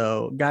Lynch,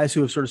 though, guys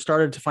who have sort of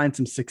started to find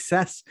some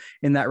success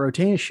in that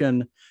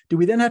rotation, do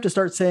we then have to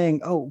start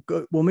saying, oh,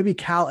 well, maybe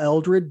Cal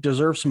Eldred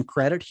deserves some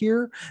credit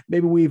here?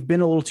 Maybe we've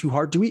been a little too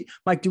hard. Do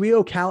we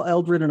owe Cal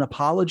Eldred an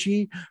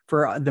apology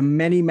for the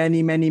many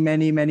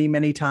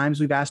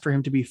times we've asked for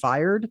him to be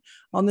fired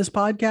on this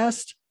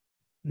podcast?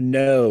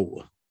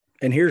 No.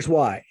 And here's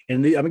why.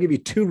 And I'm gonna give you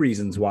two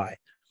reasons why.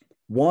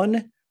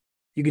 One,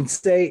 you can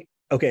say,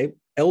 okay,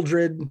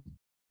 Eldred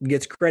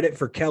gets credit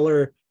for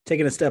Keller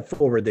taking a step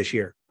forward this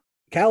year.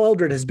 Cal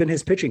Eldred has been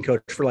his pitching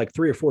coach for like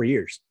 3 or 4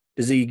 years.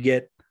 Does he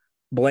get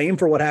blamed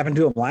for what happened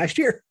to him last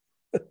year?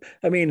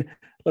 I mean,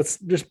 let's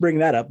just bring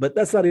that up, but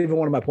that's not even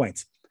one of my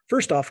points.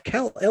 First off,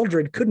 Cal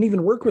Eldred couldn't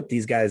even work with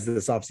these guys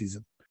this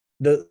offseason.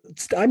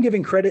 I'm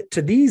giving credit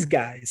to these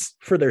guys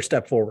for their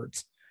step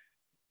forwards.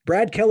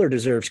 Brad Keller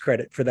deserves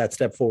credit for that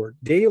step forward.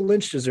 Daniel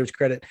Lynch deserves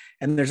credit.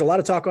 And there's a lot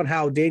of talk on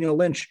how Daniel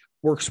Lynch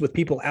works with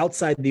people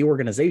outside the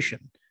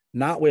organization,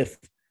 not with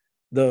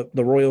the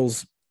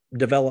Royals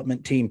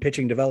development team,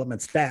 pitching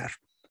development staff.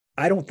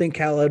 I don't think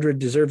Cal Eldred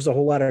deserves a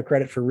whole lot of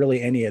credit for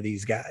really any of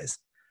these guys.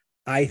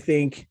 I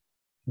think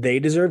they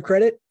deserve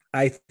credit.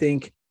 I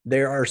think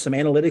there are some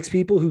analytics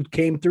people who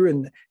came through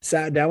and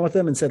sat down with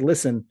them and said,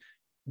 listen,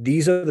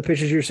 these are the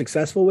pitches you're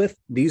successful with.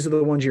 These are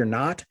the ones you're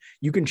not.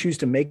 You can choose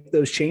to make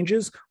those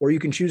changes, or you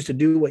can choose to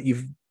do what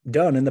you've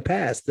done in the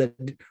past that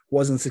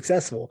wasn't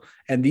successful.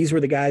 And these were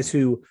the guys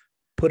who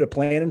put a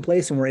plan in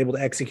place and were able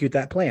to execute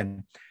that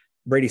plan.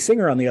 Brady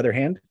Singer, on the other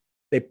hand,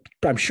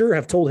 I'm sure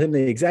have told him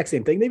the exact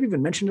same thing. They've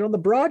even mentioned it on the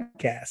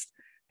broadcast.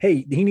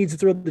 Hey, he needs to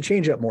throw the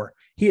changeup more.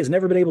 He has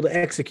never been able to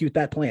execute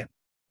that plan.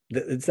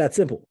 It's that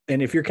simple.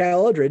 And if you're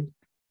Cal Eldred,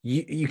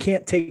 you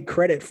can't take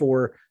credit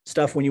for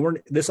stuff when you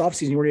weren't this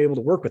offseason, you weren't able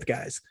to work with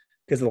guys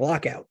because of the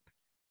lockout.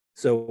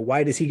 So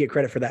why does he get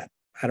credit for that?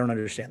 I don't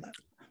understand that.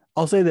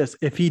 I'll say this.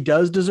 If he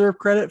does deserve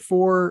credit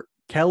for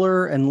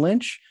Keller and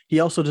Lynch,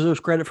 he also deserves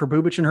credit for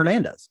Bubic and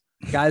Hernandez,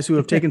 guys who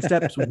have taken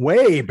steps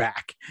way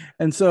back.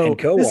 And so and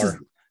this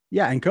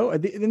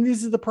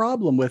is the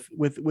problem with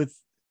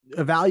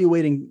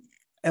evaluating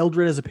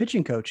Eldred as a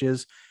pitching coach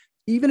is,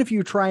 even if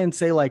you try and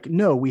say like,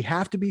 no, we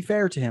have to be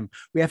fair to him,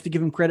 we have to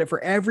give him credit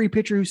for every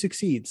pitcher who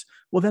succeeds.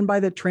 Well, then by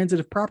the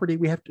transitive property,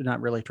 we have to,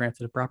 not really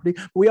transitive property,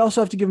 but we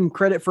also have to give him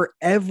credit for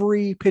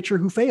every pitcher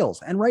who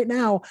fails. And right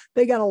now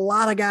they got a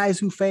lot of guys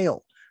who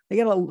fail. They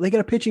got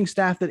a pitching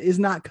staff that is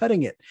not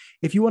cutting it.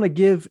 If you want to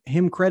give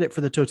him credit for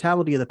the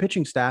totality of the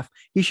pitching staff,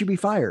 he should be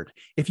fired.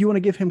 If you want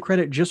to give him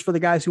credit just for the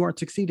guys who aren't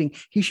succeeding,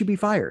 he should be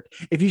fired.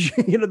 If you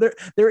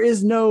there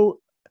is no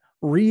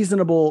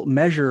reasonable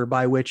measure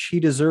by which he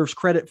deserves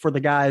credit for the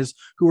guys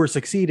who are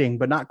succeeding,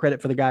 but not credit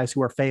for the guys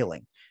who are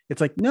failing. It's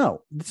like,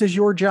 no, this is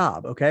your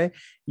job. Okay.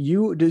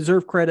 You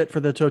deserve credit for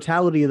the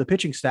totality of the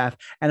pitching staff.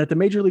 And at the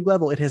major league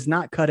level, it has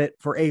not cut it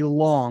for a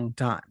long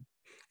time.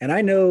 And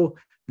I know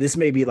this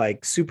may be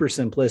like super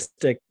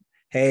simplistic,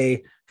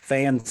 hey,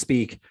 fan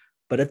speak,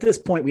 but at this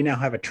point, we now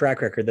have a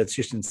track record that's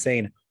just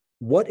insane.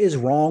 What is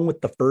wrong with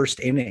the first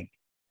inning?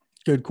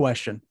 Good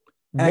question.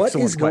 What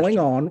is going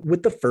on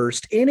with the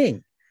first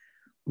inning?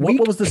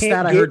 What was the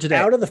stat I heard today?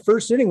 Out of the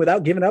first inning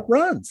without giving up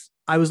runs.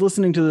 I was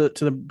listening to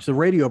the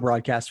radio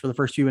broadcast for the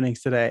first few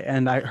innings today,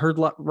 and I heard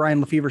Ryan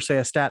Lefevre say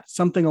a stat,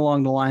 something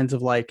along the lines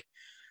of like,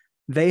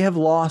 they have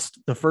lost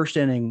the first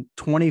inning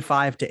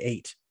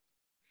 25-8.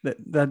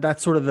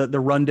 That's sort of the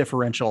run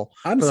differential.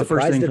 I'm for the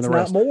surprised first inning it's from the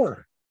not rest.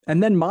 more.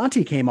 And then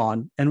Monty came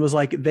on and was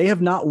like, they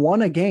have not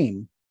won a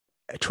game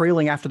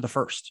trailing after the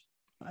first,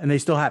 and they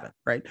still haven't.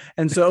 Right.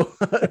 And so,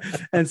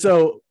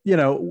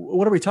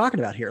 what are we talking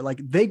about here? Like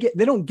they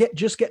don't get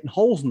just getting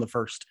holes in the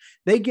first,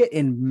 they get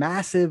in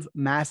massive,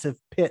 massive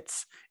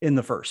pits in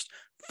the first.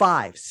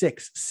 5,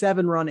 6,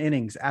 7 run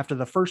innings after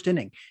the first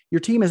inning, your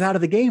team is out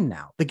of the game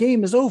now. The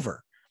game is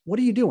over. What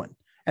are you doing?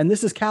 And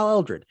this is Cal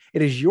Eldred.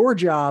 It is your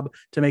job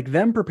to make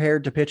them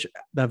prepared to pitch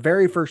the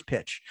very first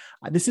pitch.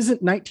 This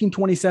isn't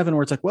 1927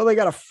 where it's like, well, they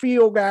got to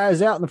feel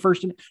guys out in the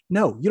first inning.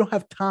 No, you don't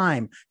have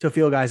time to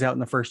feel guys out in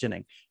the first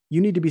inning.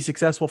 You need to be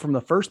successful from the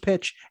first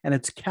pitch, and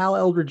it's Cal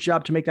Eldred's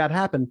job to make that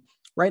happen.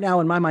 Right now,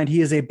 in my mind, he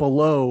is a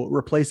below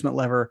replacement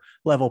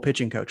level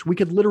pitching coach. We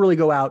could literally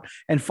go out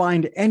and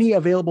find any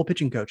available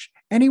pitching coach,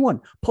 anyone,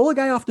 pull a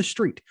guy off the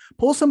street,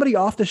 pull somebody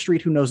off the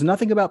street who knows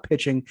nothing about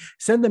pitching,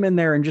 send them in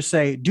there and just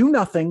say, do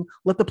nothing.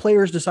 Let the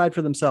players decide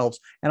for themselves.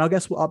 And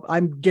I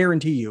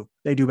guarantee you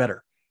they do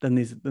better than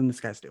this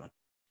guy's doing.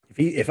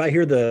 If I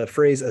hear the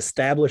phrase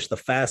establish the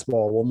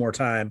fastball one more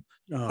time,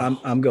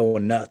 I'm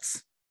going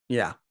nuts.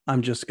 Yeah.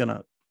 I'm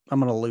going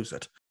to lose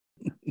it.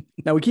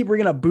 Now we keep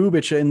bringing up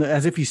Bubic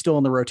as if he's still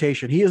in the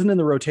rotation. He isn't in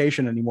the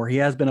rotation anymore. He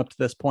has been up to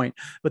this point,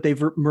 but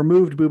they've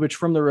removed Bubic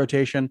from the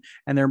rotation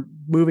and they're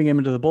moving him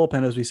into the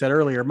bullpen, as we said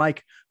earlier.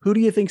 Mike, who do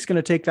you think is going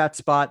to take that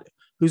spot?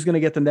 Who's going to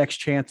get the next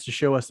chance to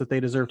show us that they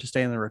deserve to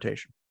stay in the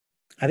rotation?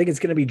 I think it's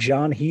going to be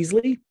John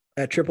Heasley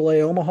at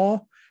AAA Omaha.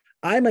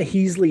 I'm a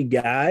Heasley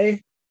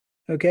guy.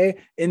 Okay.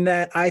 In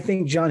that I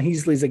think John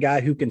Heasley is a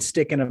guy who can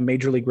stick in a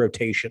major league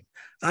rotation.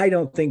 I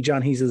don't think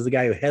John Heasley is the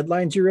guy who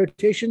headlines your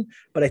rotation,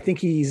 but I think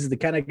he's the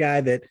kind of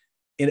guy that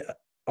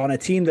on a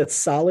team that's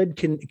solid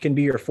can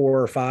be your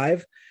 4 or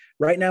 5.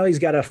 Right now he's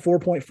got a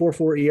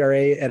 4.44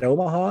 ERA at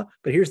Omaha,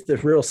 but here's the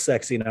real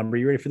sexy number.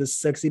 You ready for this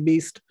sexy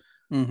beast?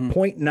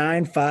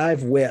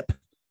 0.95 whip.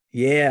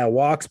 Yeah.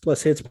 Walks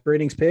plus hits per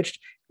innings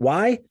pitched.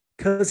 Why?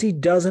 Because he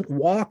doesn't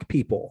walk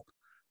people.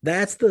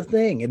 That's the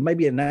thing. It might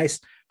be a nice,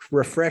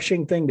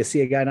 refreshing thing to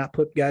see a guy not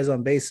put guys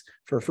on base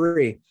for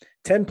free.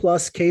 10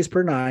 plus Ks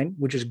per 9,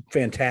 which is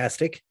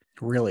fantastic.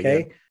 Really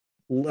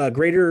good.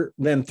 Greater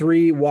than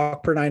 3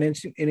 walk per 9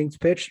 innings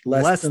pitched.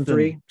 Less than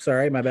 3.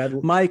 Sorry, my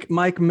bad.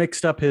 Mike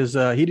mixed up his.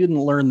 He didn't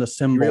learn the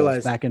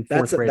symbols back in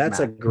fourth grade.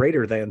 That's a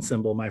greater than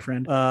symbol, my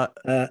friend.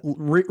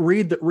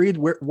 Read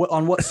where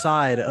on what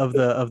side of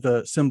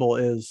the symbol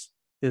is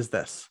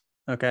this?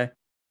 Okay.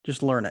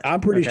 Just learn it.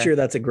 I'm pretty sure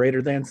that's a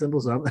greater than symbol.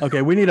 So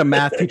okay, we need a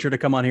math teacher to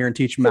come on here and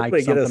teach Mike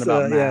something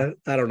about math.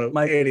 Yeah, I don't know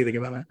Mike, anything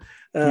about math.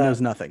 He knows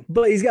nothing.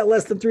 But he's got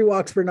less than 3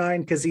 walks per 9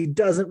 because he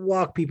doesn't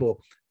walk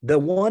people. The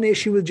one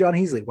issue with John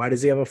Heasley, why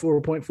does he have a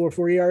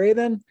 4.44 ERA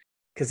then?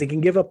 Because he can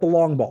give up the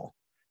long ball.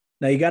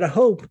 Now you got to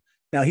hope.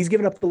 Now he's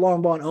giving up the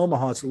long ball in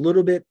Omaha. It's a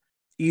little bit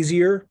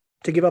easier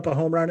to give up a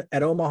home run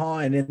at Omaha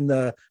and in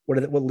the what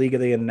league are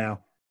they in now?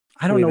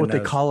 I don't know what they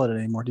call it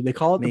anymore. Do they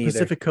call it the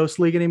Pacific Coast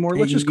League anymore?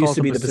 Let's just call it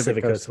the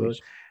Pacific Coast League.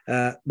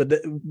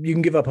 But you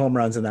can give up home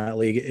runs in that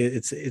league.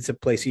 It's a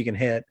place you can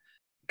hit.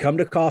 Come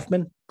to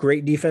Kauffman,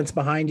 great defense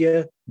behind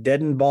you,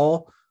 deadened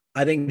ball.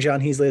 I think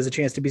John Heasley has a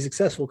chance to be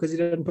successful because he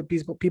doesn't put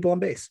people on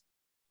base.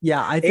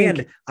 Yeah,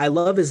 and I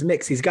love his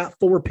mix. He's got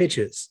 4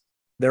 pitches.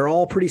 They're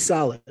all pretty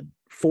solid.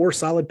 4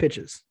 solid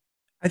pitches.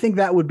 I think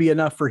that would be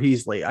enough for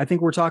Heasley. I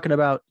think we're talking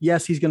about,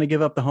 yes, he's going to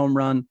give up the home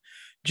run.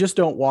 Just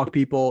don't walk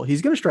people.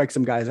 He's going to strike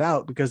some guys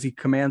out because he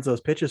commands those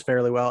pitches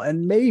fairly well.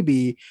 And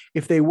maybe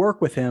if they work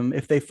with him,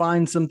 if they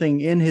find something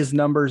in his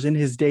numbers, in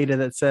his data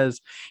that says,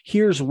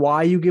 here's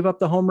why you give up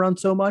the home run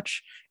so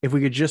much, if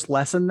we could just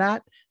lessen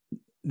that,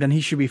 then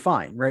he should be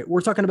fine, right? We're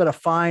talking about a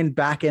fine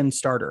back end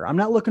starter. I'm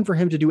not looking for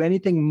him to do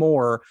anything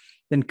more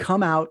than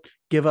come out,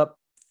 give up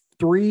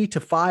 3 to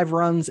 5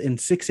 runs in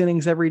 6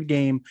 innings every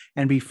game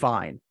and be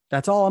fine.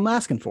 That's all I'm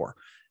asking for.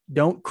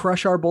 Don't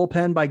crush our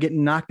bullpen by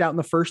getting knocked out in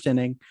the first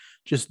inning.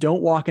 Just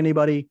don't walk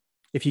anybody.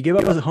 If you give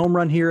up a home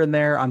run here and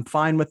there, I'm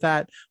fine with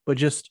that, but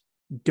just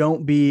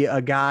don't be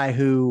a guy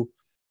who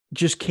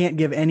just can't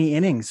give any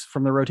innings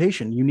from the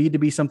rotation. You need to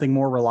be something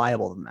more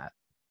reliable than that.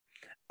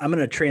 I'm going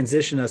to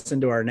transition us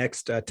into our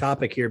next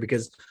topic here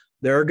because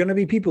there are going to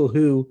be people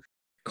who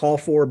call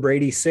for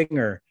Brady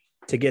Singer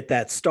to get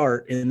that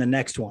start in the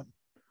next one.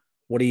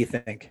 What do you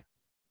think?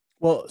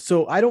 Well,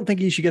 so I don't think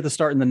he should get the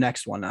start in the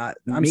next one.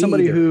 I'm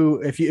somebody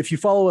who, if you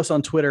follow us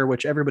on Twitter,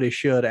 which everybody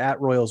should,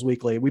 at Royals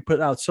Weekly, we put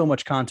out so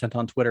much content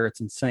on Twitter. It's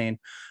insane.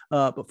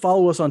 But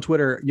follow us on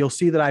Twitter. You'll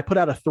see that I put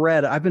out a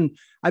thread. I've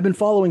been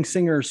following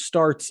Singer's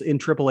starts in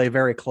AAA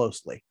very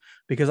closely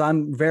because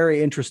I'm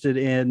very interested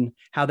in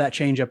how that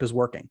changeup is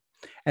working.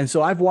 And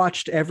so I've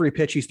watched every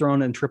pitch he's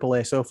thrown in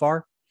AAA so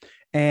far.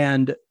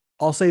 And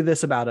I'll say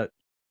this about it.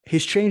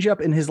 His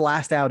changeup in his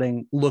last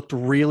outing looked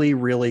really,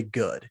 really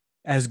good.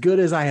 As good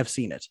as I have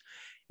seen it.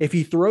 If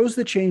he throws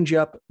the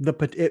changeup,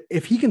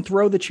 if he can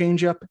throw the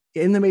changeup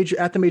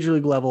at the major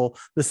league level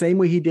the same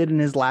way he did in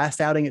his last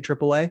outing at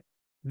AAA,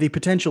 the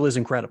potential is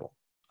incredible.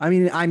 I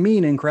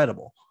mean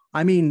incredible.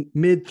 I mean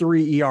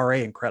mid-3 ERA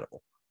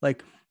incredible.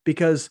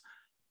 Because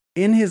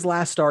in his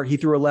last start he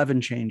threw 11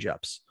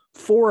 changeups.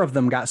 4 of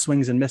them got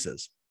swings and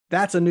misses.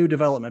 That's a new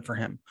development for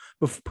him.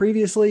 But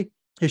previously,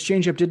 his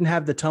changeup didn't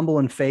have the tumble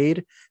and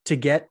fade to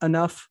get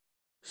enough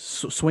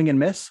swing and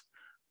miss.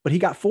 But he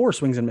got 4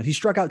 swings and misses. He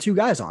struck out 2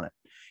 guys on it.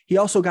 He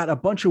also got a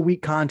bunch of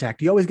weak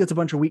contact. He always gets a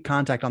bunch of weak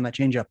contact on that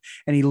changeup,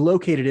 and he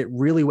located it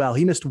really well.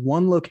 He missed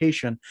one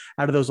location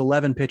out of those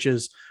 11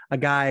 pitches. A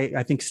guy,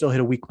 I think, still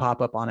hit a weak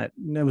pop-up on it.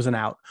 It was an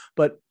out,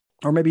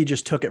 or maybe he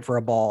just took it for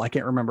a ball. I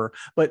can't remember,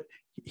 but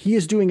he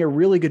is doing a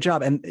really good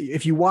job. And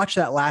if you watch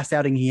that last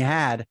outing he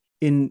had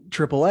in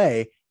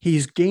AAA,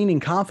 he's gaining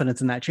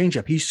confidence in that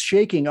changeup. He's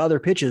shaking other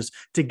pitches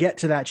to get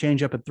to that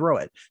changeup and throw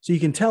it. So you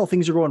can tell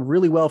things are going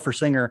really well for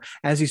Singer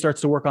as he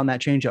starts to work on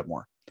that changeup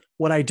more.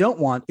 What I don't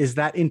want is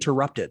that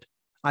interrupted.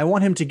 I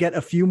want him to get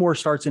a few more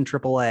starts in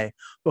AAA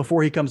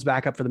before he comes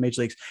back up for the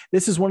major leagues.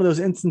 This is one of those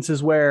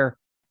instances where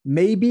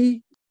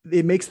maybe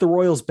it makes the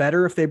Royals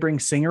better if they bring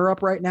Singer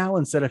up right now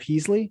instead of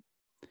Heasley,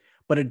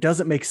 but it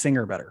doesn't make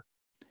Singer better.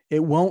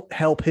 It won't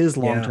help his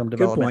long-term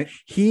development.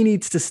 He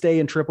needs to stay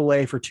in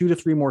AAA for 2 to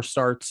 3 more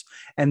starts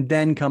and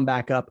then come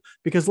back up,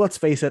 because let's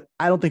face it,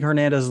 I don't think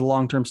Hernandez is a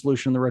long-term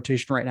solution in the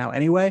rotation right now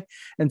anyway.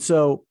 And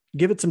so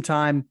give it some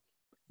time,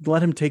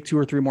 let him take 2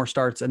 or 3 more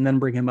starts, and then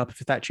bring him up if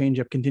that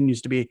changeup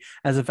continues to be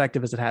as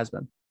effective as it has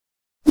been.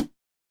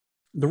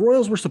 The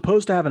Royals were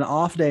supposed to have an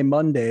off day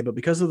Monday, but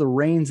because of the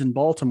rains in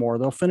Baltimore,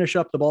 they'll finish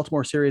up the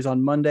Baltimore series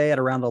on Monday at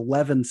around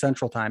 11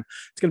 Central Time.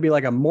 It's going to be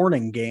like a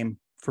morning game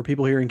for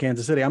people here in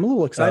Kansas City. I'm a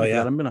little excited for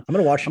that. I'm going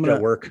to watch it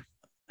at work.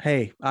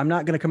 Hey, I'm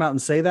not going to come out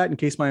and say that in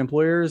case my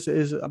employer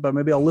is, but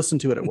maybe I'll listen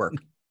to it at work.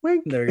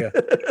 Wink. There you go.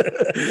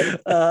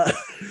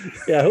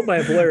 Yeah, I hope my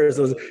employer is.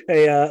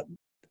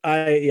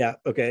 Hey,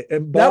 okay.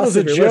 And boss, that was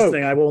a joke.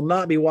 I will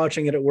not be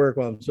watching it at work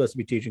while I'm supposed to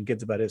be teaching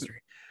kids about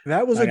history.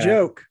 That was a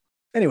joke.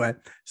 Anyway,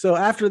 so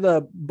after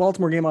the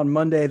Baltimore game on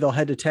Monday, they'll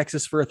head to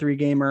Texas for a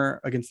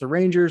 3-gamer against the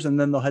Rangers, and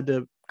then they'll head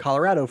to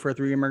Colorado for a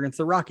 3-gamer against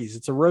the Rockies.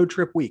 It's a road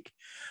trip week.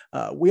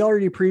 We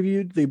already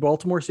previewed the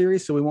Baltimore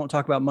series, so we won't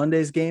talk about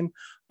Monday's game.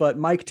 But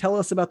Mike, tell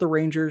us about the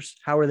Rangers.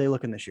 How are they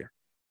looking this year?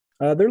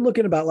 They're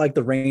looking about like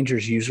the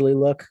Rangers usually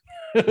look.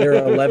 They're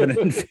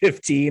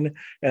 11-15,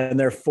 and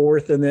they're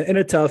 4th in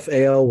a tough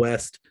AL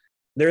West.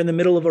 They're in the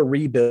middle of a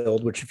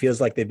rebuild, which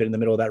feels like they've been in the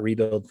middle of that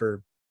rebuild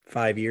for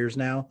 5 years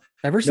now.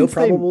 Ever since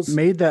they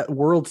made that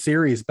World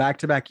Series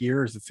back-to-back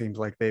years, it seems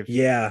like they've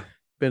been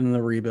in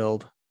the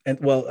rebuild. And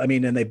well, I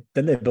mean, and they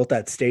built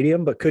that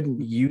stadium, but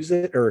couldn't use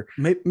it, or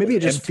maybe it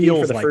just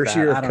feels for the like first that.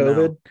 year of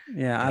COVID. Know.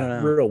 Yeah, I don't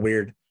know. Real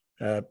weird.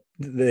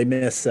 They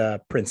miss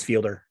Prince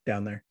Fielder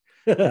down there.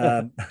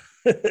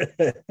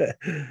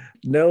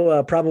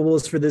 No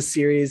probables for this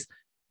series,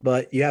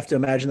 but you have to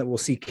imagine that we'll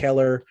see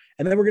Keller,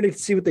 and then we're going to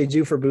see what they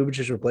do for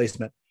Bubic's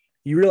replacement.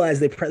 You realize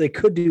they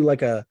could do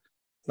like a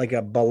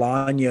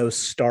Bolaños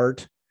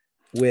start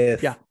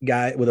with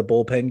guy with a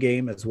bullpen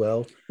game as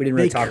well. We didn't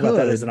really talk about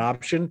that as an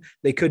option.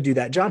 They could do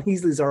that. John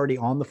Heasley's already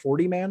on the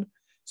 40-man.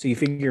 So you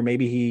figure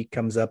maybe he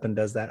comes up and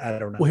does that. I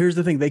don't know. Well, here's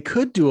the thing. They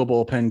could do a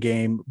bullpen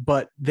game,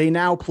 but they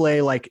now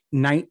play like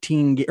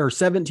 19 or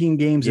 17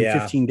 games in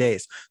 15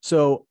 days.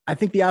 So I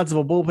think the odds of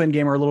a bullpen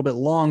game are a little bit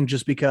long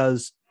just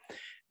because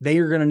they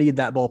are going to need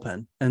that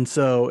bullpen. And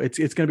so it's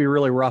going to be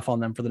really rough on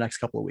them for the next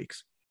couple of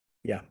weeks.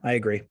 Yeah, I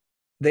agree.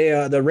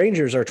 The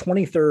Rangers are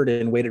 23rd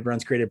in weighted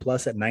runs created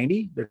plus at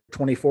 90. They're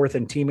 24th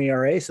in team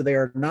ERA, so they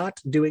are not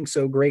doing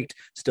so great.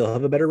 Still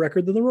have a better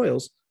record than the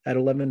Royals at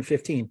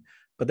 11-15,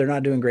 but they're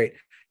not doing great.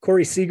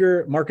 Corey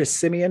Seager, Marcus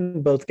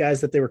Semien, both guys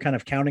that they were kind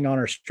of counting on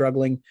are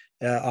struggling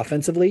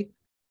offensively.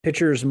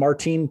 Pitchers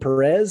Martin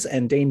Perez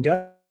and Dane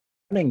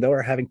Dunning, though,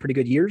 are having pretty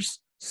good years.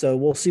 So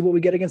we'll see what we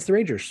get against the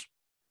Rangers.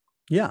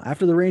 Yeah,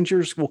 after the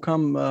Rangers will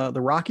come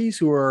the Rockies,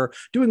 who are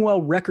doing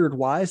well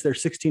record-wise. They're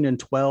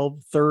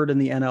 16-12, third in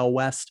the NL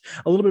West.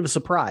 A little bit of a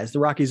surprise. The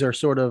Rockies are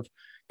sort of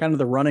kind of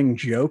the running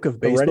joke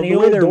of baseball. The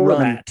way they're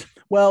run.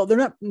 Well, they're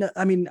not.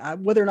 I mean,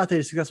 whether or not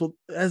they're successful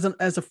as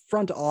a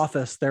front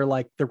office, they're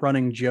like the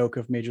running joke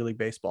of Major League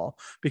Baseball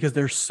because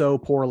they're so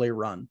poorly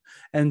run.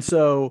 And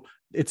so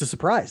it's a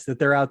surprise that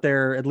they're out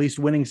there at least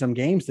winning some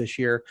games this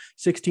year.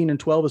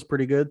 16-12 is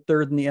pretty good.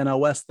 Third in the NL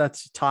West.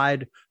 That's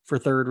tied for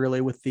third really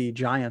with the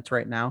Giants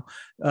right now.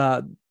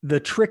 The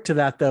trick to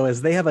that though,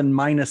 is they have a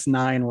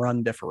 -9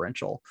 run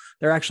differential.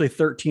 They're actually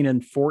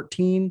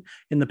 13-14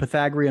 in the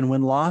Pythagorean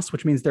win-loss,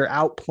 which means they're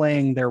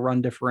outplaying their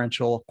run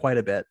differential quite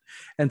a bit.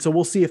 And so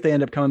we'll see if they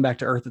end up coming back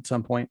to earth at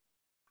some point.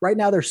 Right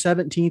now, they're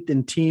 17th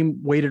in team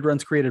weighted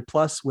runs created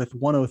plus with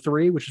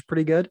 103, which is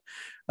pretty good.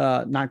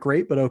 Not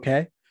great, but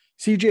okay.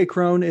 CJ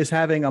Cron is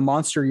having a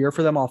monster year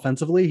for them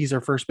offensively. He's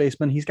their first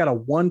baseman. He's got a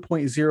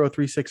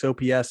 1.036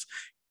 OPS,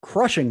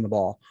 crushing the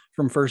ball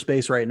from first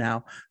base right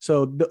now.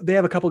 So they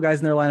have a couple guys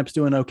in their lineups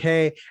doing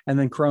okay. And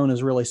then Cron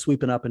is really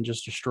sweeping up and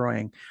just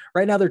destroying.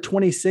 Right now, they're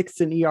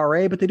 26th in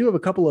ERA, but they do have a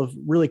couple of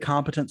really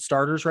competent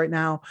starters right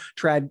now.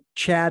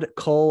 Chad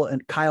Cole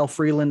and Kyle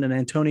Freeland and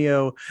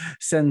Antonio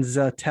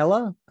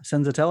Senzatella,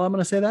 I'm going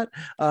to say that,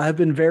 have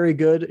been very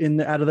good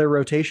out of their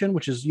rotation,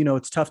 which is,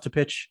 it's tough to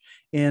pitch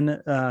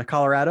in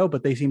Colorado,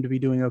 but they seem to be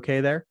doing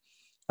okay there.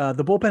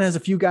 The bullpen has a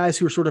few guys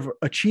who are sort of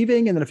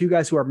achieving and then a few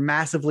guys who are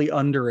massively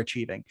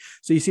underachieving.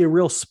 So you see a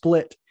real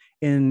split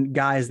in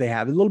guys they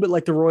have. A little bit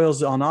like the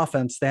Royals on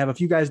offense. They have a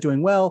few guys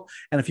doing well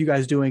and a few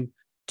guys doing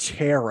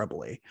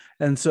terribly.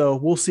 And so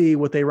we'll see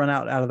what they run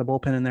out of the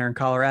bullpen in there in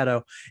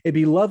Colorado. It'd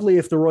be lovely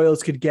if the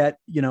Royals could get,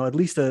 at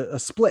least a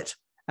split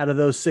out of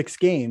those 6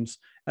 games,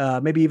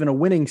 maybe even a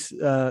winning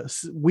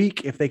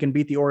week if they can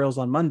beat the Orioles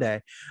on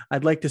Monday.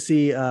 I'd like to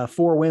see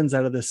 4 wins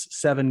out of this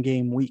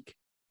 7-game week.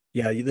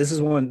 Yeah, this is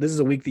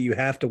a week that you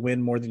have to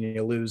win more than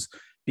you lose,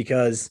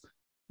 because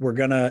we're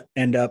going to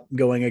end up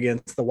going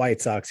against the White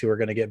Sox, who are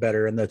going to get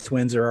better, and the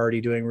Twins are already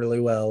doing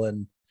really well,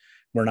 and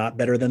we're not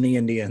better than the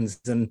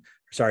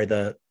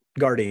the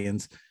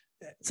Guardians.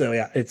 So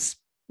yeah, it's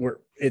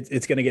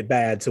going to get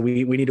bad. So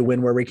we need to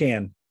win where we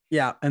can.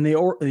 Yeah, and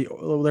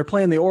they're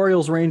playing the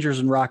Orioles, Rangers,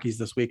 and Rockies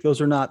this week. Those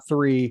are not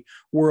 3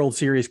 World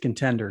Series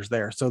contenders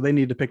there, so they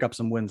need to pick up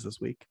some wins this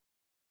week.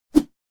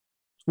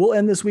 We'll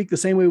end this week the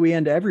same way we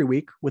end every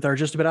week, with our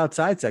Just About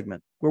Outside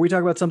segment, where we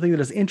talk about something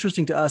that is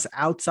interesting to us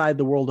outside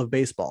the world of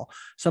baseball.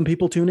 Some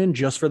people tune in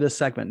just for this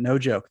segment. No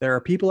joke. There are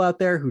people out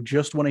there who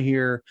just want to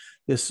hear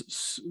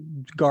this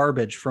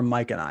garbage from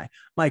Mike and I.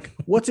 Mike,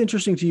 what's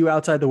interesting to you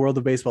outside the world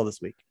of baseball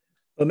this week?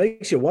 It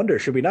makes you wonder,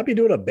 should we not be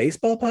doing a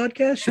baseball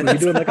podcast? Should we be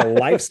doing like a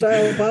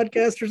lifestyle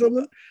podcast or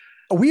something?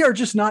 We are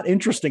just not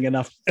interesting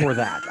enough for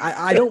that.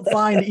 I don't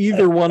find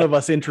either one of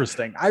us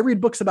interesting. I read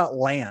books about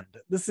land.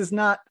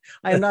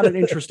 I am not an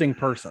interesting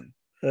person.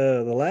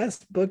 The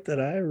last book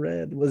that I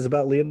read was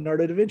about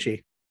Leonardo da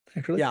Vinci,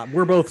 actually. Yeah,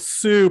 we're both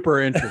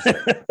super interested.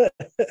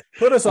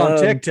 Put us on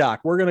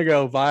TikTok. We're going to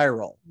go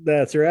viral.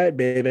 That's right,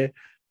 baby.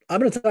 I'm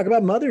going to talk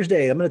about Mother's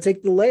Day. I'm going to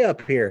take the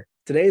layup here.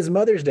 Today is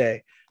Mother's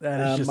Day.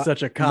 That is just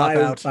such a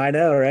cop-out. I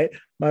know, right?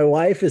 My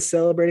wife is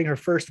celebrating her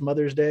first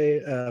Mother's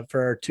Day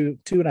for our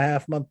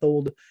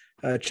 2.5-month-old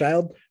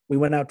child. We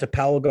went out to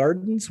Powell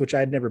Gardens, which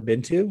I'd never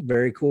been to.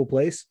 Very cool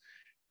place,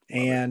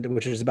 and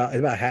which is about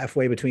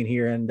halfway between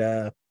here and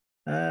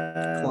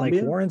like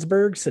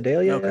Warrensburg,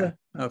 Sedalia,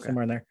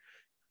 somewhere in there.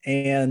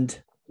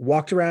 And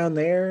walked around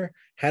there,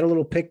 had a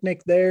little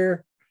picnic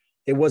there.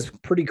 It was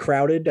pretty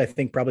crowded, I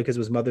think, probably because it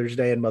was Mother's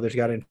Day and mothers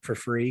got in for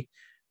free.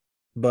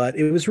 But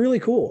it was really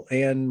cool.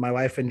 And my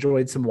wife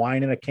enjoyed some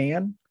wine in a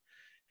can.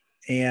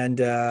 And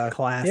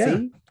classy.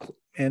 Yeah,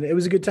 and it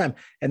was a good time.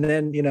 And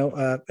then,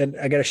 and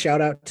I got a shout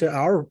out to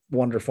our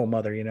wonderful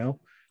mother.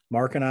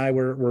 Mark and I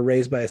were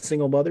raised by a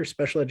single mother,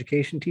 special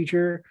education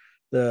teacher,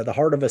 the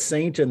heart of a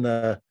saint and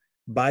the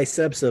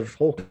biceps of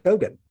Hulk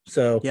Hogan.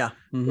 So yeah,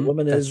 the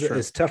woman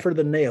is tougher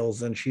than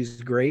nails, and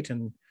she's great.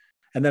 And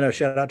then a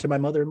shout out to my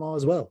mother-in-law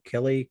as well,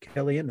 Kelly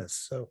Innes.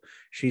 So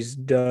she's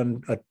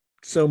done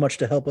so much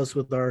to help us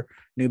with our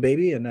new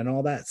baby and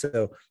all that.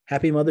 So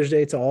happy Mother's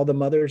Day to all the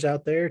mothers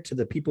out there, to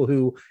the people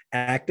who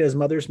act as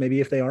mothers,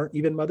 maybe if they aren't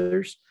even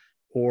mothers,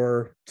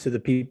 or to the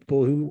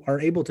people who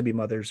aren't able to be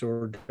mothers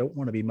or don't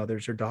want to be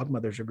mothers, or dog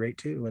mothers are great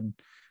too.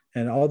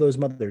 And all those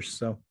mothers.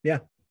 So yeah,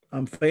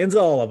 I'm fans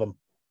of all of them.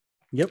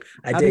 Yep.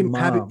 Happy,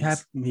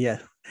 yeah.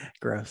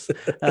 Gross.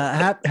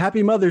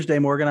 Happy Mother's Day,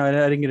 Morgan. I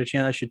didn't get a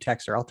chance. I should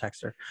text her. I'll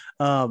text her.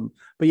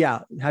 But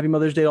yeah, happy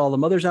Mother's Day to all the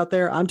mothers out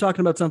there. I'm talking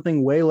about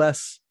something way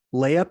less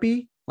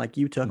layup-y, like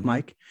you took,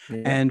 Mike,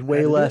 and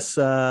way less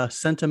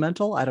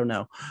sentimental. I don't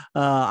know.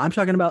 I'm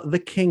talking about the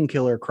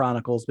Kingkiller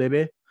Chronicles,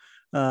 baby.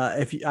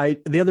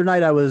 The other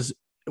night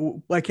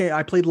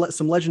I played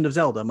some Legend of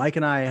Zelda. Mike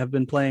and I have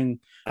been playing.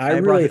 I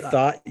really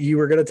thought you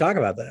were going to talk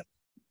about that.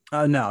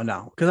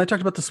 No, because I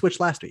talked about the Switch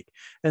last week,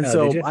 and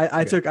so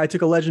I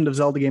took a Legend of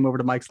Zelda game over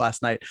to Mike's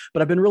last night.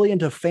 But I've been really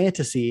into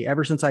fantasy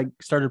ever since I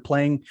started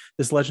playing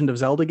this Legend of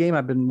Zelda game.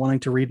 I've been wanting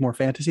to read more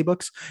fantasy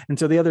books, and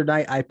so the other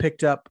night I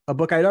picked up a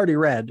book I'd already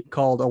read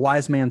called A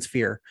Wise Man's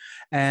Fear,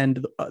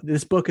 and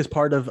this book is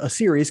part of a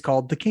series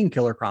called The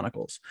Kingkiller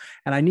Chronicles,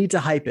 and I need to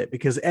hype it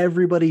because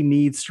everybody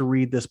needs to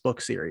read this book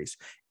series.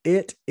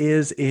 It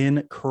is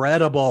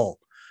incredible.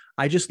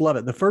 I just love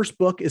it. The first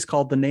book is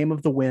called The Name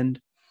of the Wind.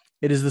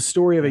 It is the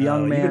story of a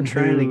young man. You've been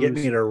trying to get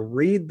me to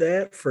read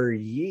that for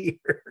years.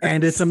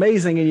 And it's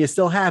amazing, and you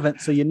still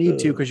haven't, so you need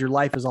to, because your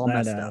life is all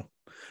messed up.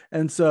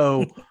 And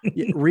so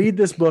read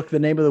this book, The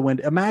Name of the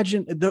Wind.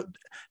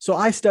 So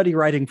I study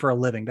writing for a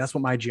living. That's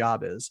what my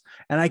job is.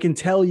 And I can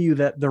tell you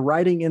that the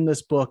writing in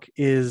this book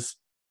is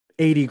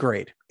 80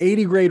 grade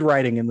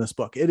writing in this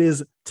book. It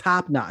is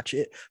top notch.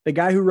 The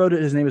guy who wrote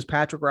it, his name is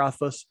Patrick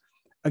Rothfuss,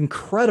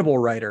 incredible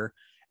writer.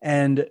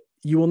 And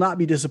you will not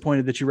be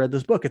disappointed that you read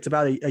this book. It's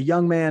about a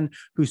young man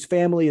whose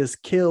family is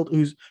killed.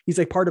 He's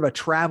like part of a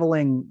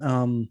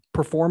traveling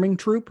performing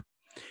troupe,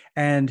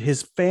 and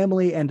his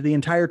family and the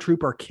entire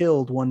troupe are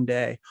killed one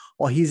day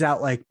while he's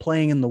out like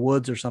playing in the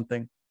woods or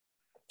something.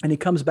 And he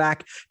comes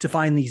back to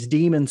find these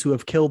demons who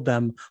have killed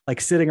them,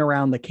 like sitting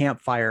around the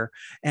campfire.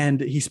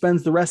 And he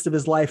spends the rest of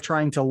his life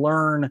trying to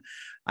learn,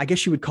 I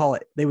guess you might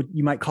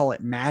call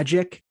it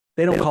magic.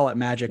 They don't call it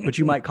magic, but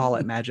you might call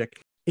it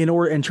magic.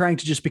 And trying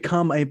to just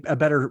become a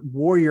better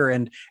warrior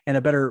and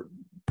a better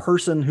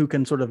person who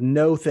can sort of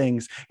know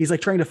things. He's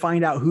like trying to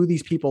find out who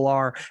these people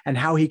are and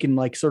how he can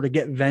like sort of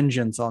get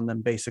vengeance on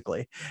them,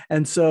 basically.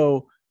 And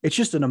so it's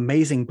just an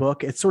amazing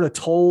book. It's sort of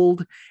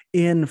told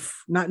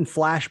not in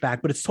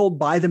flashback, but it's told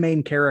by the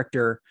main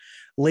character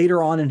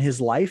later on in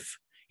his life.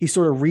 he's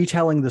sort of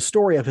retelling the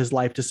story of his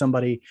life to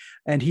somebody,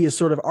 and he has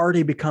sort of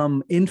already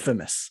become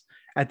infamous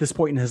at this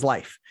point in his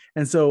life.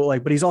 And so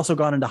like, but he's also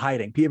gone into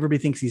hiding. Everybody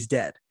thinks he's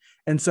dead.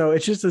 And so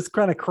it's just this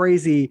kind of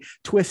crazy,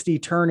 twisty,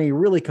 turny,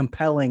 really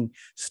compelling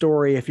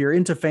story. If you're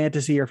into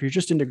fantasy or if you're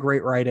just into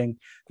great writing,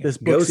 this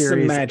book Ghosts series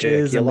and magic.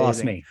 is You amazing.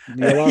 lost me.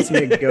 You lost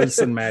me at Ghosts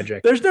and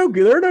Magic. There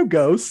are no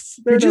ghosts.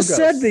 You just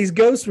said these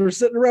ghosts were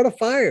sitting around a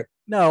fire.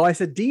 No, I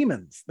said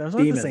demons. Those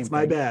aren't the same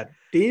My thing. bad.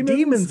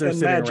 Demons are and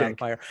sitting magic. around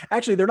fire.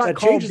 Actually, they're not That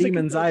called changes the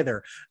demons conclusion.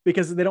 either,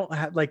 because they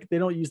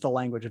don't use the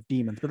language of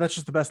demons. But that's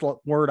just the best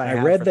word I I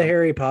have read for the them.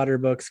 Harry Potter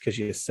books because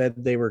you said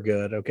they were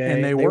good. Okay,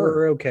 And they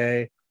were.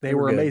 okay. They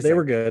were good. amazing. They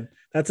were good.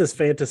 That's as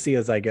fantasy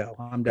as I go.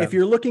 I'm done. If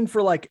you're looking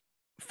for like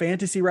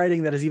fantasy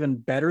writing that is even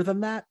better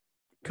than that,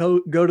 go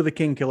to the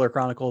King Killer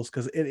Chronicles,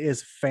 because it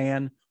is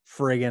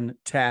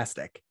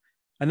fan-friggin-tastic.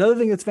 Another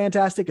thing that's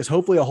fantastic is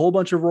hopefully a whole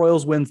bunch of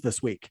Royals wins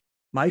this week.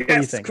 Mike, what do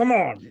you think? Come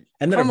on.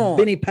 And then Come a on.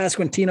 Vinny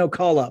Pasquantino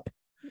call up.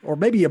 Or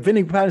maybe a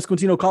Vinny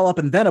Pasquantino call up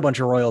and then a bunch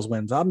of Royals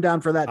wins. I'm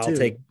down for that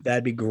too.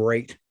 That'd be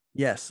great.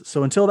 Yes.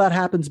 So until that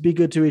happens, be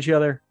good to each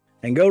other.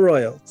 And go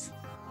Royals.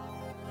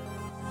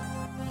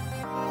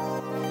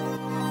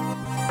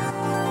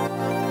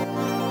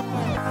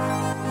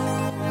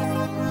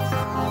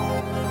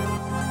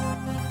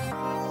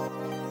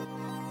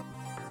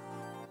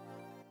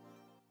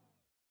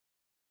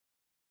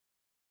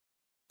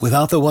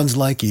 Without the ones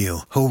like you,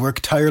 who work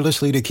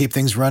tirelessly to keep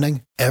things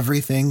running,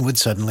 everything would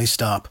suddenly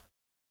stop.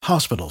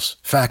 Hospitals,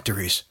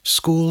 factories,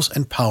 schools,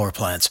 and power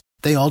plants,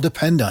 they all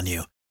depend on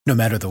you. No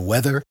matter the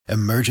weather,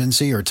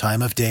 emergency, or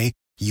time of day,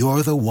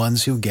 you're the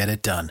ones who get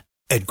it done.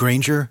 At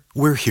Grainger,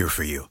 we're here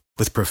for you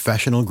with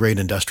professional-grade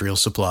industrial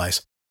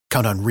supplies.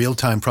 Count on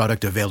real-time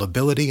product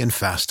availability and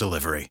fast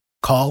delivery.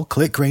 Call,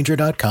 click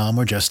Grainger.com,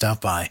 or just stop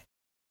by.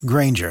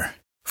 Grainger,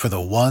 for the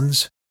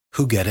ones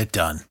who get it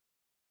done.